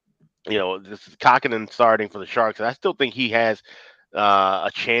is Kakinen starting for the Sharks, and I still think he has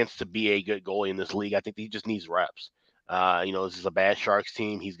a chance to be a good goalie in this league. I think he just needs reps. This is a bad Sharks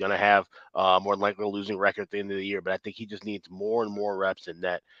team. He's going to have more than likely a losing record at the end of the year, but I think he just needs more and more reps in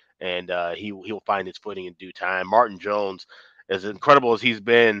net. And he'll find his footing in due time. Martin Jones, as incredible as he's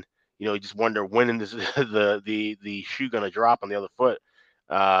been, you just wonder when is the shoe going to drop on the other foot.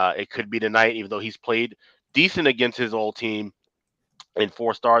 It could be tonight, even though he's played decent against his old team in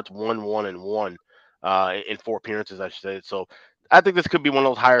 4 starts, 1-1-1 in 4 appearances, I should say. So I think this could be one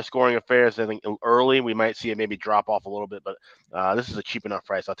of those higher scoring affairs. I think early we might see it maybe drop off a little bit, but this is a cheap enough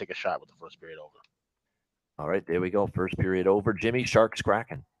price. I'll take a shot with the first period over. All right, there we go. First period over. Jimmy, Sharks,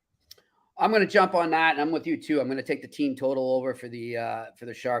 Kraken. I'm going to jump on that, and I'm with you too. I'm going to take the team total over for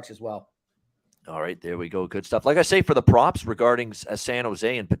the Sharks as well. All right, there we go. Good stuff. Like I say, for the props regarding San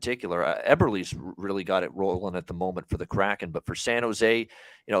Jose in particular, Eberle's really got it rolling at the moment for the Kraken. But for San Jose,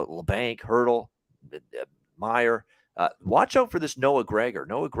 LeBanc, Hurdle, Meyer, watch out for this Noah Gregor.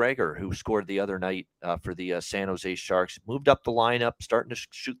 Noah Gregor, who scored the other night for the San Jose Sharks, moved up the lineup, starting to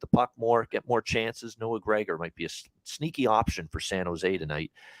shoot the puck more, get more chances. Noah Gregor might be a sneaky option for San Jose tonight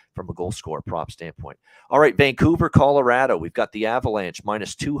from a goal score prop standpoint. All right, Vancouver, Colorado. We've got the Avalanche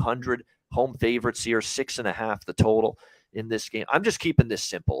minus 200 home favorites here, 6.5 the total in this game. I'm just keeping this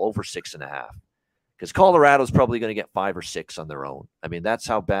simple, over 6.5, because Colorado's probably going to get 5 or 6 on their own. I mean, that's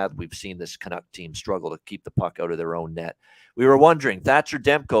how bad we've seen this Canuck team struggle to keep the puck out of their own net. We were wondering, Thatcher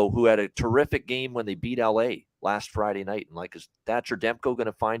Demko, who had a terrific game when they beat LA last Friday night, and is Thatcher Demko going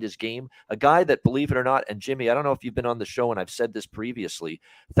to find his game? A guy that, believe it or not, and Jimmy, I don't know if you've been on the show and I've said this previously,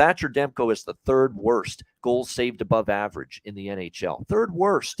 Thatcher Demko is the 3rd worst goals saved above average in the NHL. 3rd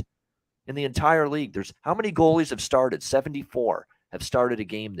worst in the entire league. There's how many goalies have started? 74 have started a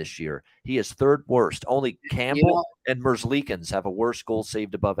game this year. He is 3rd worst. Only Campbell and Merzlikins have a worse goal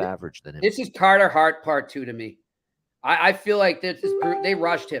saved above average than him. This is Carter Hart part 2 to me. I feel like they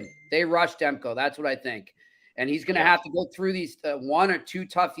rushed him. They rushed Demko. That's what I think. And he's going to have to go through these 1 or 2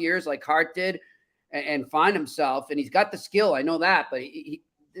 tough years like Hart did and find himself. And he's got the skill. I know that, but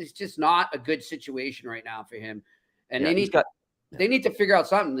it's just not a good situation right now for him. And they need to figure out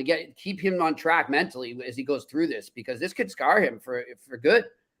something to keep him on track mentally as he goes through this, because this could scar him for good.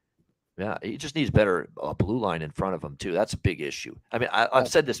 Yeah, he just needs better blue line in front of him, too. That's a big issue. I mean, I've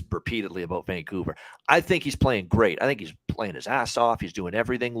said this repeatedly about Vancouver. I think he's playing great. I think he's playing his ass off. He's doing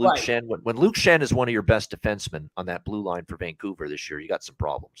everything. Luke Schenn, when Luke Schenn is one of your best defensemen on that blue line for Vancouver this year, you got some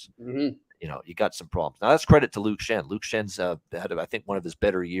problems. Mm-hmm. You got some problems. Now, that's credit to Luke Schenn. Luke Schenn's had, I think, one of his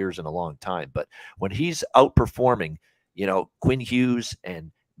better years in a long time. But when he's outperforming, Quinn Hughes and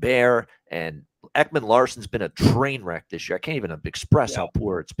Bear and Ekman Larsson's been a train wreck this year. I can't even express how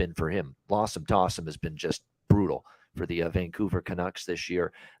poor it's been for him. Lossum Tossum has been just brutal for the Vancouver Canucks this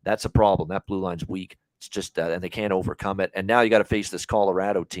year. That's a problem. That blue line's weak. It's just and they can't overcome it. And now you got to face this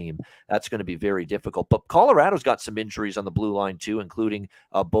Colorado team. That's going to be very difficult. But Colorado's got some injuries on the blue line too, including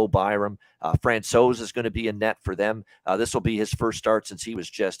Bo Byram. Francouz is going to be in net for them. This will be his first start since he was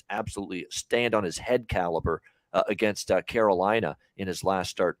just absolutely stand on his head caliber against Carolina in his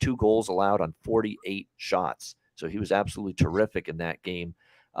last start. 2 goals allowed on 48 shots. So he was absolutely terrific in that game.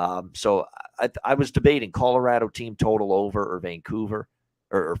 So I was debating Colorado team total over or Vancouver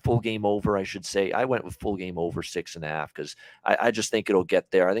or full game over, I should say. I went with full game over 6.5 because I just think it'll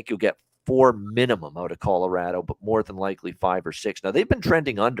get there. I think you'll get 4 minimum out of Colorado, but more than likely 5 or 6. Now, they've been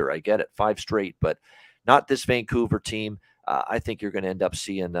trending under. I get it, 5 straight, but not this Vancouver team. I think you're going to end up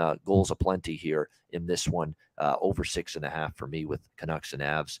seeing goals aplenty here in this one, over 6.5 for me with Canucks and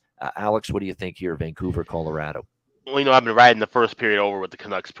Avs. Alex, what do you think here, Vancouver, Colorado? Well, I've been riding the first period over with the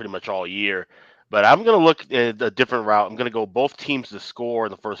Canucks pretty much all year, but I'm going to look at a different route. I'm going to go both teams to score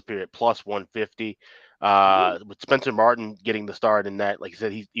in the first period plus 150. With Spencer Martin getting the start in that, like I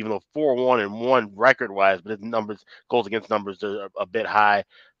said, he's even though 4-1-1 record-wise, but his goals against numbers are a bit high.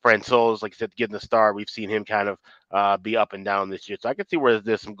 Francouz, like I said, getting the start. We've seen him kind of be up and down this year, so I can see where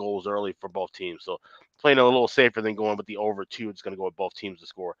there's some goals early for both teams. So playing a little safer than going with the over 2. It's going to go with both teams to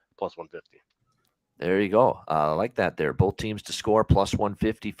score plus 150. There you go. I like that there. Both teams to score plus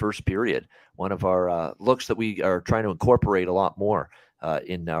 150 first period. One of our looks that we are trying to incorporate a lot more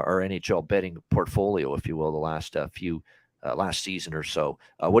in our NHL betting portfolio, if you will, the last last season or so.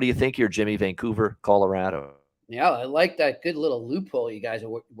 What do you think here, Jimmy? Vancouver, Colorado? Yeah, I like that good little loophole you guys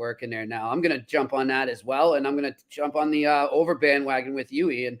are working there now. I'm going to jump on that as well, and I'm going to jump on the over bandwagon with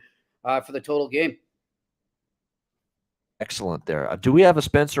you, Ian, for the total game. Excellent there. Do we have a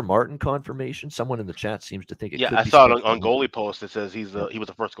Spencer Martin confirmation? Someone in the chat seems to think it could be. I saw Spencer it on Martin. goalie post. It says he was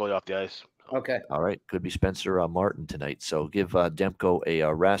the first goalie off the ice. Okay. All right. Could be Spencer Martin tonight. So give Demko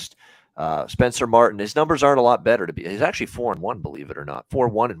a rest. Spencer Martin, his numbers aren't a lot better to be. He's actually 4-1, believe it or not.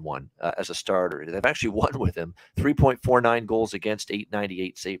 4-1-1 as a starter. They've actually won with him. 3.49 goals against,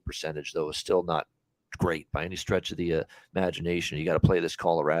 898 save percentage, though, is still not great by any stretch of the imagination. You got to play this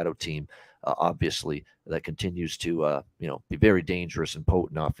Colorado team, obviously, that continues to be very dangerous and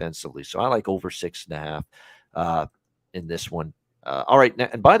potent offensively. So I like over 6.5 in this one. All right,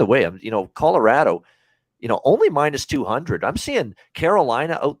 and by the way, Colorado, only minus 200. I'm seeing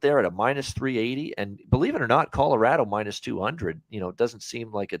Carolina out there at a minus 380, and believe it or not, Colorado minus 200. It doesn't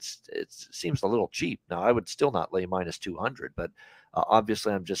seem like it seems a little cheap. Now, I would still not lay minus 200, but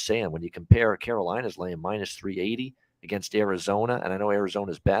obviously, I'm just saying when you compare Carolina's laying minus 380 against Arizona, and I know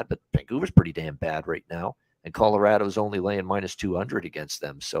Arizona's bad, but Vancouver's pretty damn bad right now, and Colorado's only laying minus 200 against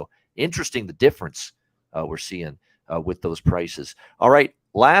them. So interesting the difference we're seeing with those prices. All right,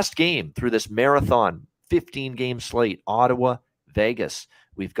 last game through this marathon 15-game slate, Ottawa, Vegas.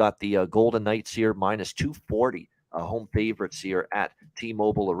 We've got the Golden Knights here, minus 240, home favorites here at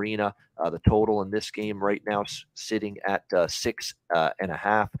T-Mobile Arena. The total in this game right now sitting at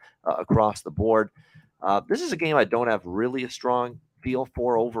 6.5 across the board. This is a game I don't have really a strong feel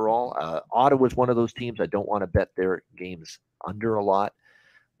for overall. Ottawa is one of those teams I don't want to bet their games under a lot.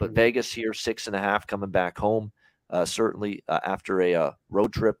 But Vegas here, 6.5 coming back home. Certainly after a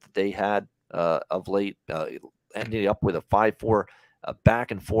road trip that they had of late, ending up with a 5-4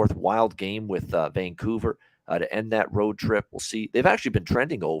 back and forth wild game with Vancouver to end that road trip. We'll see. They've actually been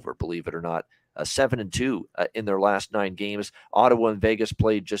trending over, believe it or not, 7-2 in their last 9 games. Ottawa and Vegas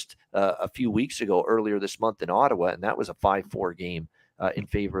played just a few weeks ago, earlier this month in Ottawa, and that was a 5-4 game in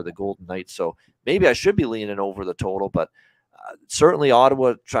favor of the Golden Knights. So maybe I should be leaning over the total, but certainly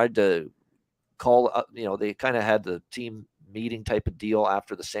Ottawa tried to call, they kind of had the team meeting type of deal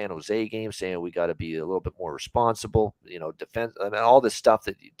after the San Jose game, saying we got to be a little bit more responsible, defense, all this stuff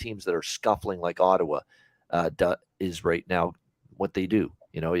that teams that are scuffling like Ottawa is right now what they do.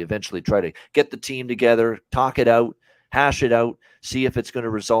 You eventually try to get the team together, talk it out, hash it out, see if it's going to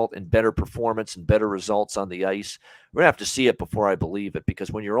result in better performance and better results on the ice. We're going to have to see it before I believe it,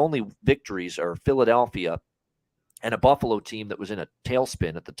 because when your only victories are Philadelphia and a Buffalo team that was in a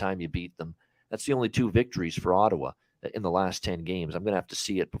tailspin at the time you beat them, that's the only 2 victories for Ottawa in the last 10 games. I'm going to have to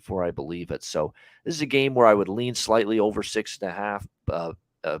see it before I believe it. So this is a game where I would lean slightly over 6.5.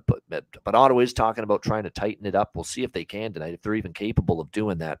 But Ottawa is talking about trying to tighten it up. We'll see if they can tonight, if they're even capable of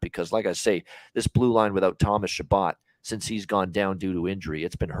doing that. Because like I say, this blue line without Thomas Chabot, since he's gone down due to injury,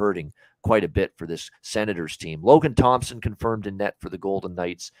 it's been hurting quite a bit for this Senators team. Logan Thompson confirmed in net for the Golden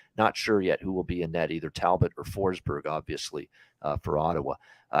Knights. Not sure yet who will be in net, either Talbot or Forsberg, obviously, for Ottawa.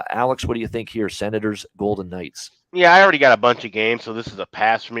 Alex, what do you think here? Senators, Golden Knights. Yeah, I already got a bunch of games, so this is a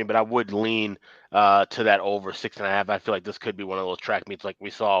pass for me, but I would lean to that over 6.5. I feel like this could be one of those track meets like we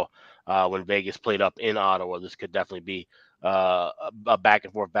saw when Vegas played up in Ottawa. This could definitely be a back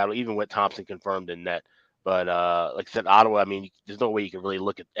and forth battle, even with Thompson confirmed in net. But like I said, Ottawa, there's no way you can really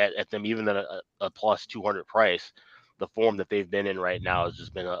look at them, even at a plus 200 price. The form that they've been in right now has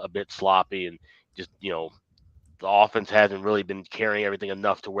just been a bit sloppy, and just, the offense hasn't really been carrying everything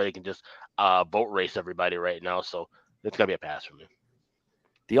enough to where they can just boat race everybody right now. So it's going to be a pass for me.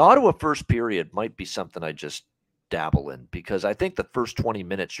 The Ottawa first period might be something I just dabble in, because I think the first 20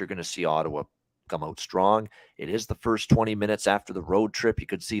 minutes you're going to see Ottawa come out strong. It is the first 20 minutes after the road trip. You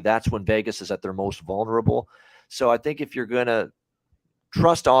could see that's when Vegas is at their most vulnerable. So I think if you're going to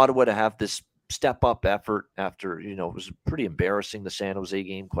trust Ottawa to have this step-up effort after, it was pretty embarrassing, the San Jose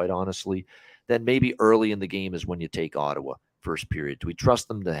game, quite honestly, then maybe early in the game is when you take Ottawa first period. Do we trust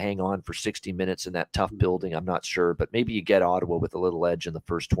them to hang on for 60 minutes in that tough building? I'm not sure, but maybe you get Ottawa with a little edge in the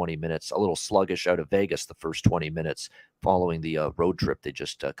first 20 minutes, a little sluggish out of Vegas the first 20 minutes following the road trip they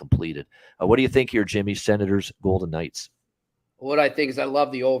just completed. What do you think here, Jimmy? Senators, Golden Knights? What I think is I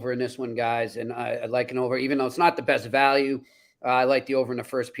love the over in this one, guys, and I like an over, even though it's not the best value. I like the over in the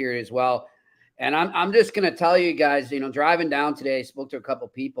first period as well. And I'm just going to tell you guys, driving down today, spoke to a couple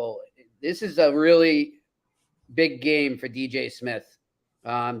people. This is a really big game for DJ Smith.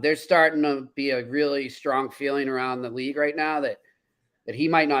 There's starting to be a really strong feeling around the league right now that he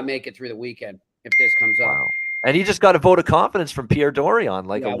might not make it through the weekend if this comes up. Wow. And he just got a vote of confidence from Pierre Dorion,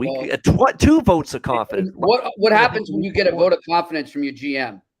 a week, 2 votes of confidence. What happens when you get a vote of confidence from your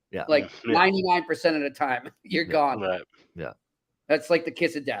GM? Yeah. 99% of the time, you're gone. Right. Yeah. That's like the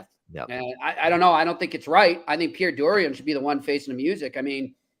kiss of death. Yeah. And I don't know. I don't think it's right. I think Pierre Dorion should be the one facing the music. I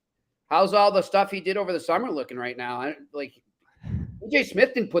mean, how's all the stuff he did over the summer looking right now? DJ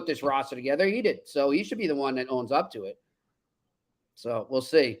Smith didn't put this roster together. He did. So he should be the one that owns up to it. So we'll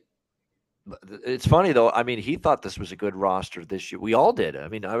see. It's funny, though. I mean, he thought this was a good roster this year. We all did. I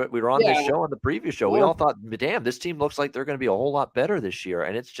mean, we were on this show, on the previous show. We all thought, damn, this team looks like they're going to be a whole lot better this year.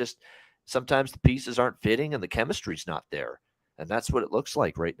 And it's just sometimes the pieces aren't fitting and the chemistry's not there. And that's what it looks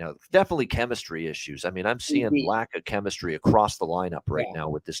like right now. Definitely chemistry issues. I mean, I'm seeing lack of chemistry across the lineup right now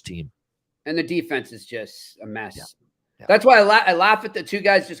with this team. And the defense is just a mess. Yeah. Yeah. That's why I laugh at the two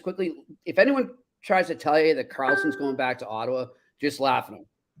guys just quickly. If anyone tries to tell you that Carlson's going back to Ottawa, just laugh at them.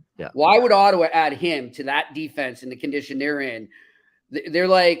 Yeah. Why would Ottawa add him to that defense in the condition they're in? They're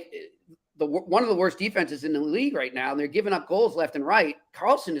like one of the worst defenses in the league right now, and they're giving up goals left and right.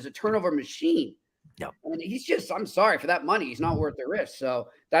 Carlson is a turnover machine. Yeah. And I'm sorry, for that money, he's not worth the risk. So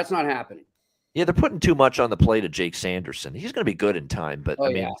that's not happening. Yeah, they're putting too much on the plate of Jake Sanderson. He's going to be good in time, but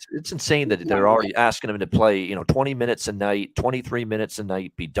it's insane that they're already asking him to play, 20 minutes a night, 23 minutes a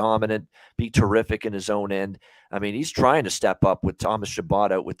night, be dominant, be terrific in his own end. I mean, he's trying to step up with Thomas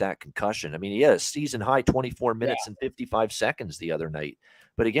Chabot out with that concussion. I mean, he had a season high 24 minutes and 55 seconds the other night.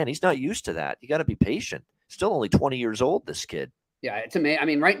 But again, he's not used to that. You got to be patient. Still only 20 years old, this kid. Yeah, it's amazing. I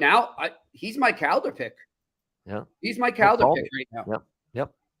mean, right now, he's my Calder pick. Yeah. He's my Calder pick right now.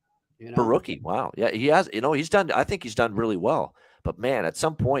 Yep. For rookie. Wow. Yeah, he has, I think he's done really well. But man, at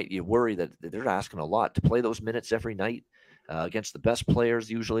some point you worry that they're asking a lot to play those minutes every night against the best players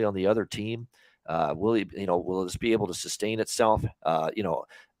usually on the other team. Will this be able to sustain itself?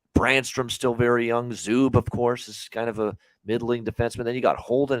 Brandstrom's still very young. Zub, of course, is kind of a middling defenseman. Then you got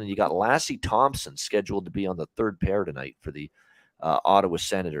Holden and you got Lassie Thompson scheduled to be on the third pair tonight for the Ottawa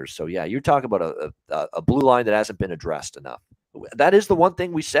Senators. So yeah, you're talking about a blue line that hasn't been addressed enough. That is the one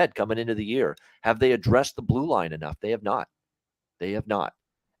thing we said coming into the year. Have they addressed the blue line enough? They have not. Nope.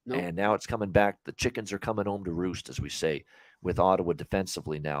 And now it's coming back. The chickens are coming home to roost, as we say, with Ottawa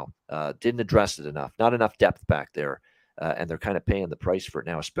defensively now. Didn't address it enough. Not enough depth back there. And they're kind of paying the price for it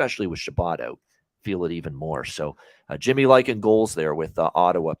now, especially with Chabot out. Feel it even more. So Jimmy liking goals there with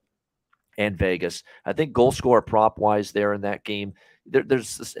Ottawa and Vegas. I think goal scorer prop-wise there in that game,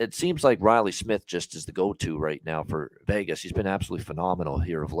 it seems like Riley Smith just is the go-to right now for Vegas. He's been absolutely phenomenal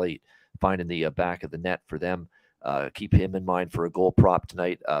here of late, finding the back of the net for them. Keep him in mind for a goal prop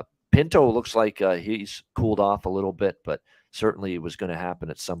tonight. Pinto looks like he's cooled off a little bit, but certainly it was going to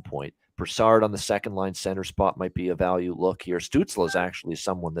happen at some point. Broussard on the second line center spot might be a value look here. Stützle is actually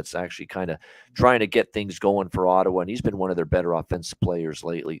someone that's actually kind of trying to get things going for Ottawa, and he's been one of their better offensive players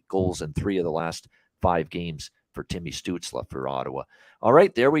lately. Goals in 3 of the last 5 games for Timmy Stützle for Ottawa. All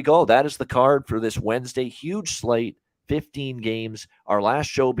right, there we go. That is the card for this Wednesday. Huge slate, 15 games. Our last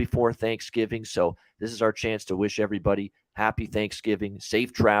show before Thanksgiving, so this is our chance to wish everybody happy Thanksgiving,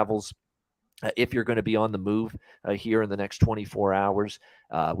 safe travels. If you're going to be on the move here in the next 24 hours,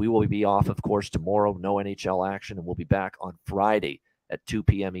 we will be off, of course, tomorrow. No NHL action, and we'll be back on Friday at 2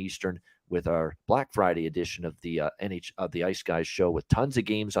 p.m. Eastern with our Black Friday edition of the the Ice Guys show with tons of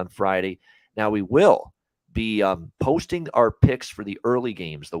games on Friday. Now, we will be posting our picks for the early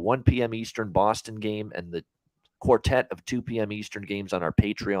games, the 1 p.m. Eastern Boston game and the quartet of 2 p.m. Eastern games on our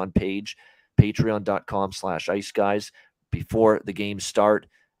Patreon page, patreon.com/iceguys. Before the games start,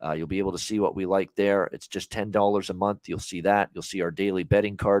 you'll be able to see what we like there. It's just $10 a month. You'll see that. You'll see our daily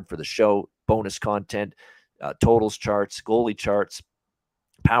betting card for the show, bonus content, totals charts, goalie charts,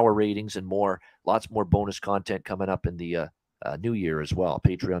 power ratings, and more. Lots more bonus content coming up in the New Year as well.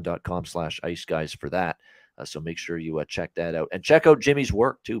 Patreon.com/IceGuys for that. So make sure you check that out. And check out Jimmy's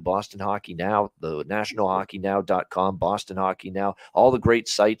work, too. Boston Hockey Now, the nationalhockeynow.com, Boston Hockey Now, all the great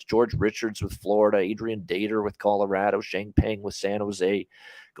sites. George Richards with Florida, Adrian Dater with Colorado, Sheng Peng with San Jose.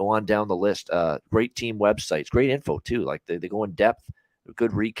 Go on down the list. Great team websites. Great info, too. Like they go in depth.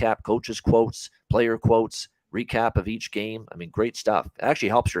 Good recap, coaches' quotes, player quotes, recap of each game. I mean, great stuff. It actually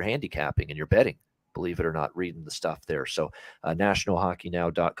helps your handicapping and your betting, believe it or not, reading the stuff there. So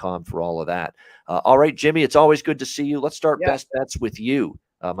nationalhockeynow.com for all of that. All right, Jimmy, it's always good to see you. Let's start best bets with you,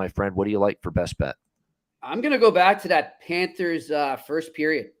 my friend. What do you like for best bet? I'm going to go back to that Panthers first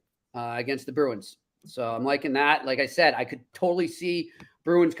period against the Bruins. So I'm liking that. Like I said, I could totally see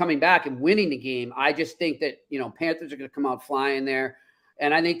Bruins coming back and winning the game. I just think that, Panthers are going to come out flying there.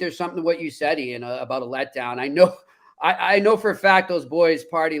 And I think there's something to what you said, Ian, about a letdown. I know for a fact those boys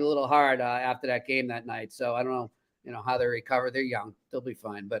partied a little hard after that game that night. So I don't know, how they recover. They're young. They'll be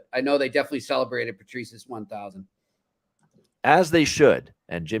fine. But I know they definitely celebrated Patrice's 1,000. As they should.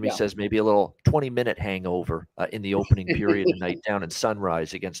 And Jimmy says maybe a little 20-minute hangover in the opening period tonight down in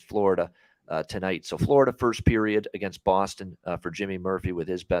Sunrise against Florida tonight. So Florida first period against Boston for Jimmy Murphy with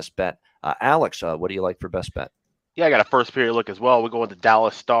his best bet. Alex, what do you like for best bet? Yeah, I got a first period look as well. We're going to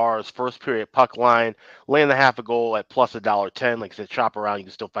Dallas Stars, first period puck line, laying the half a goal at plus $1.10. Like I said, shop around. You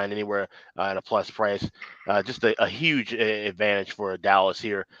can still find anywhere at a plus price. Just a huge advantage for Dallas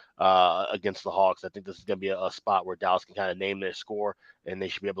here against the Hawks. I think this is going to be a spot where Dallas can kind of name their score, and they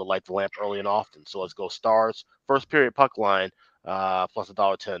should be able to light the lamp early and often. So let's go Stars, first period puck line, plus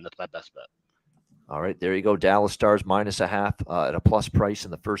 $1.10. That's my best bet. All right, there you go. Dallas Stars -0.5 at a plus price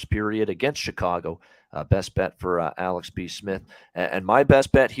in the first period against Chicago. Best bet for Alex B. Smith. And my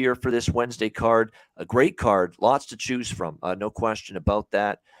best bet here for this Wednesday card, a great card, lots to choose from, no question about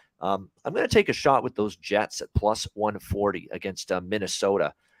that. I'm going to take a shot with those Jets at plus 140 against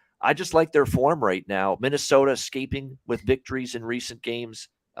Minnesota. I just like their form right now. Minnesota escaping with victories in recent games.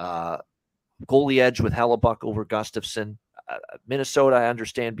 Goalie edge with Hellebuck over Gustafsson. Minnesota, I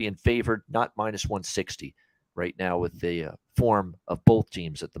understand, being favored, not -160 right now with the form of both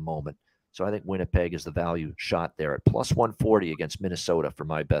teams at the moment. So I think Winnipeg is the value shot there at plus 140 against Minnesota for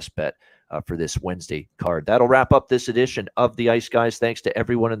my best bet for this Wednesday card. That'll wrap up this edition of the Ice Guys. Thanks to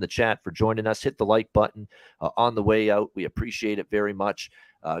everyone in the chat for joining us. Hit the like button on the way out. We appreciate it very much.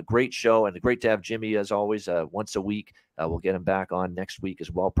 Great show, and great to have Jimmy as always once a week. We'll get him back on next week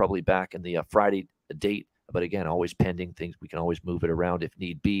as well, probably back in the Friday date. But again, always pending things. We can always move it around if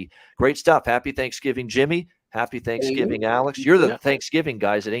need be. Great stuff. Happy Thanksgiving, Jimmy. Happy Thanksgiving, Alex. You're the Thanksgiving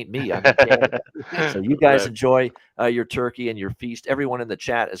guys. It ain't me. I'm in Canada. So you guys enjoy your turkey and your feast. Everyone in the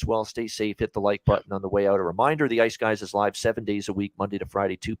chat as well. Stay safe. Hit the like button on the way out. A reminder, the Ice Guys is live 7 days a week, Monday to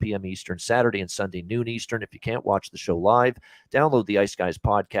Friday, 2 p.m. Eastern, Saturday and Sunday, noon Eastern. If you can't watch the show live, download the Ice Guys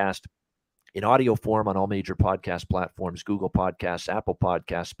podcast in audio form on all major podcast platforms: Google Podcasts, Apple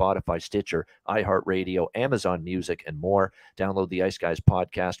Podcasts, Spotify, Stitcher, iHeartRadio, Amazon Music, and more. Download the Ice Guys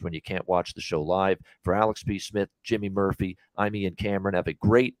podcast when you can't watch the show live. For Alex B. Smith, Jimmy Murphy, I'm Ian Cameron. Have a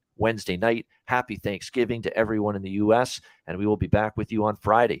great Wednesday night. Happy Thanksgiving to everyone in the U.S., and we will be back with you on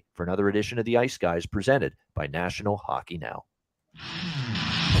Friday for another edition of the Ice Guys presented by National Hockey Now.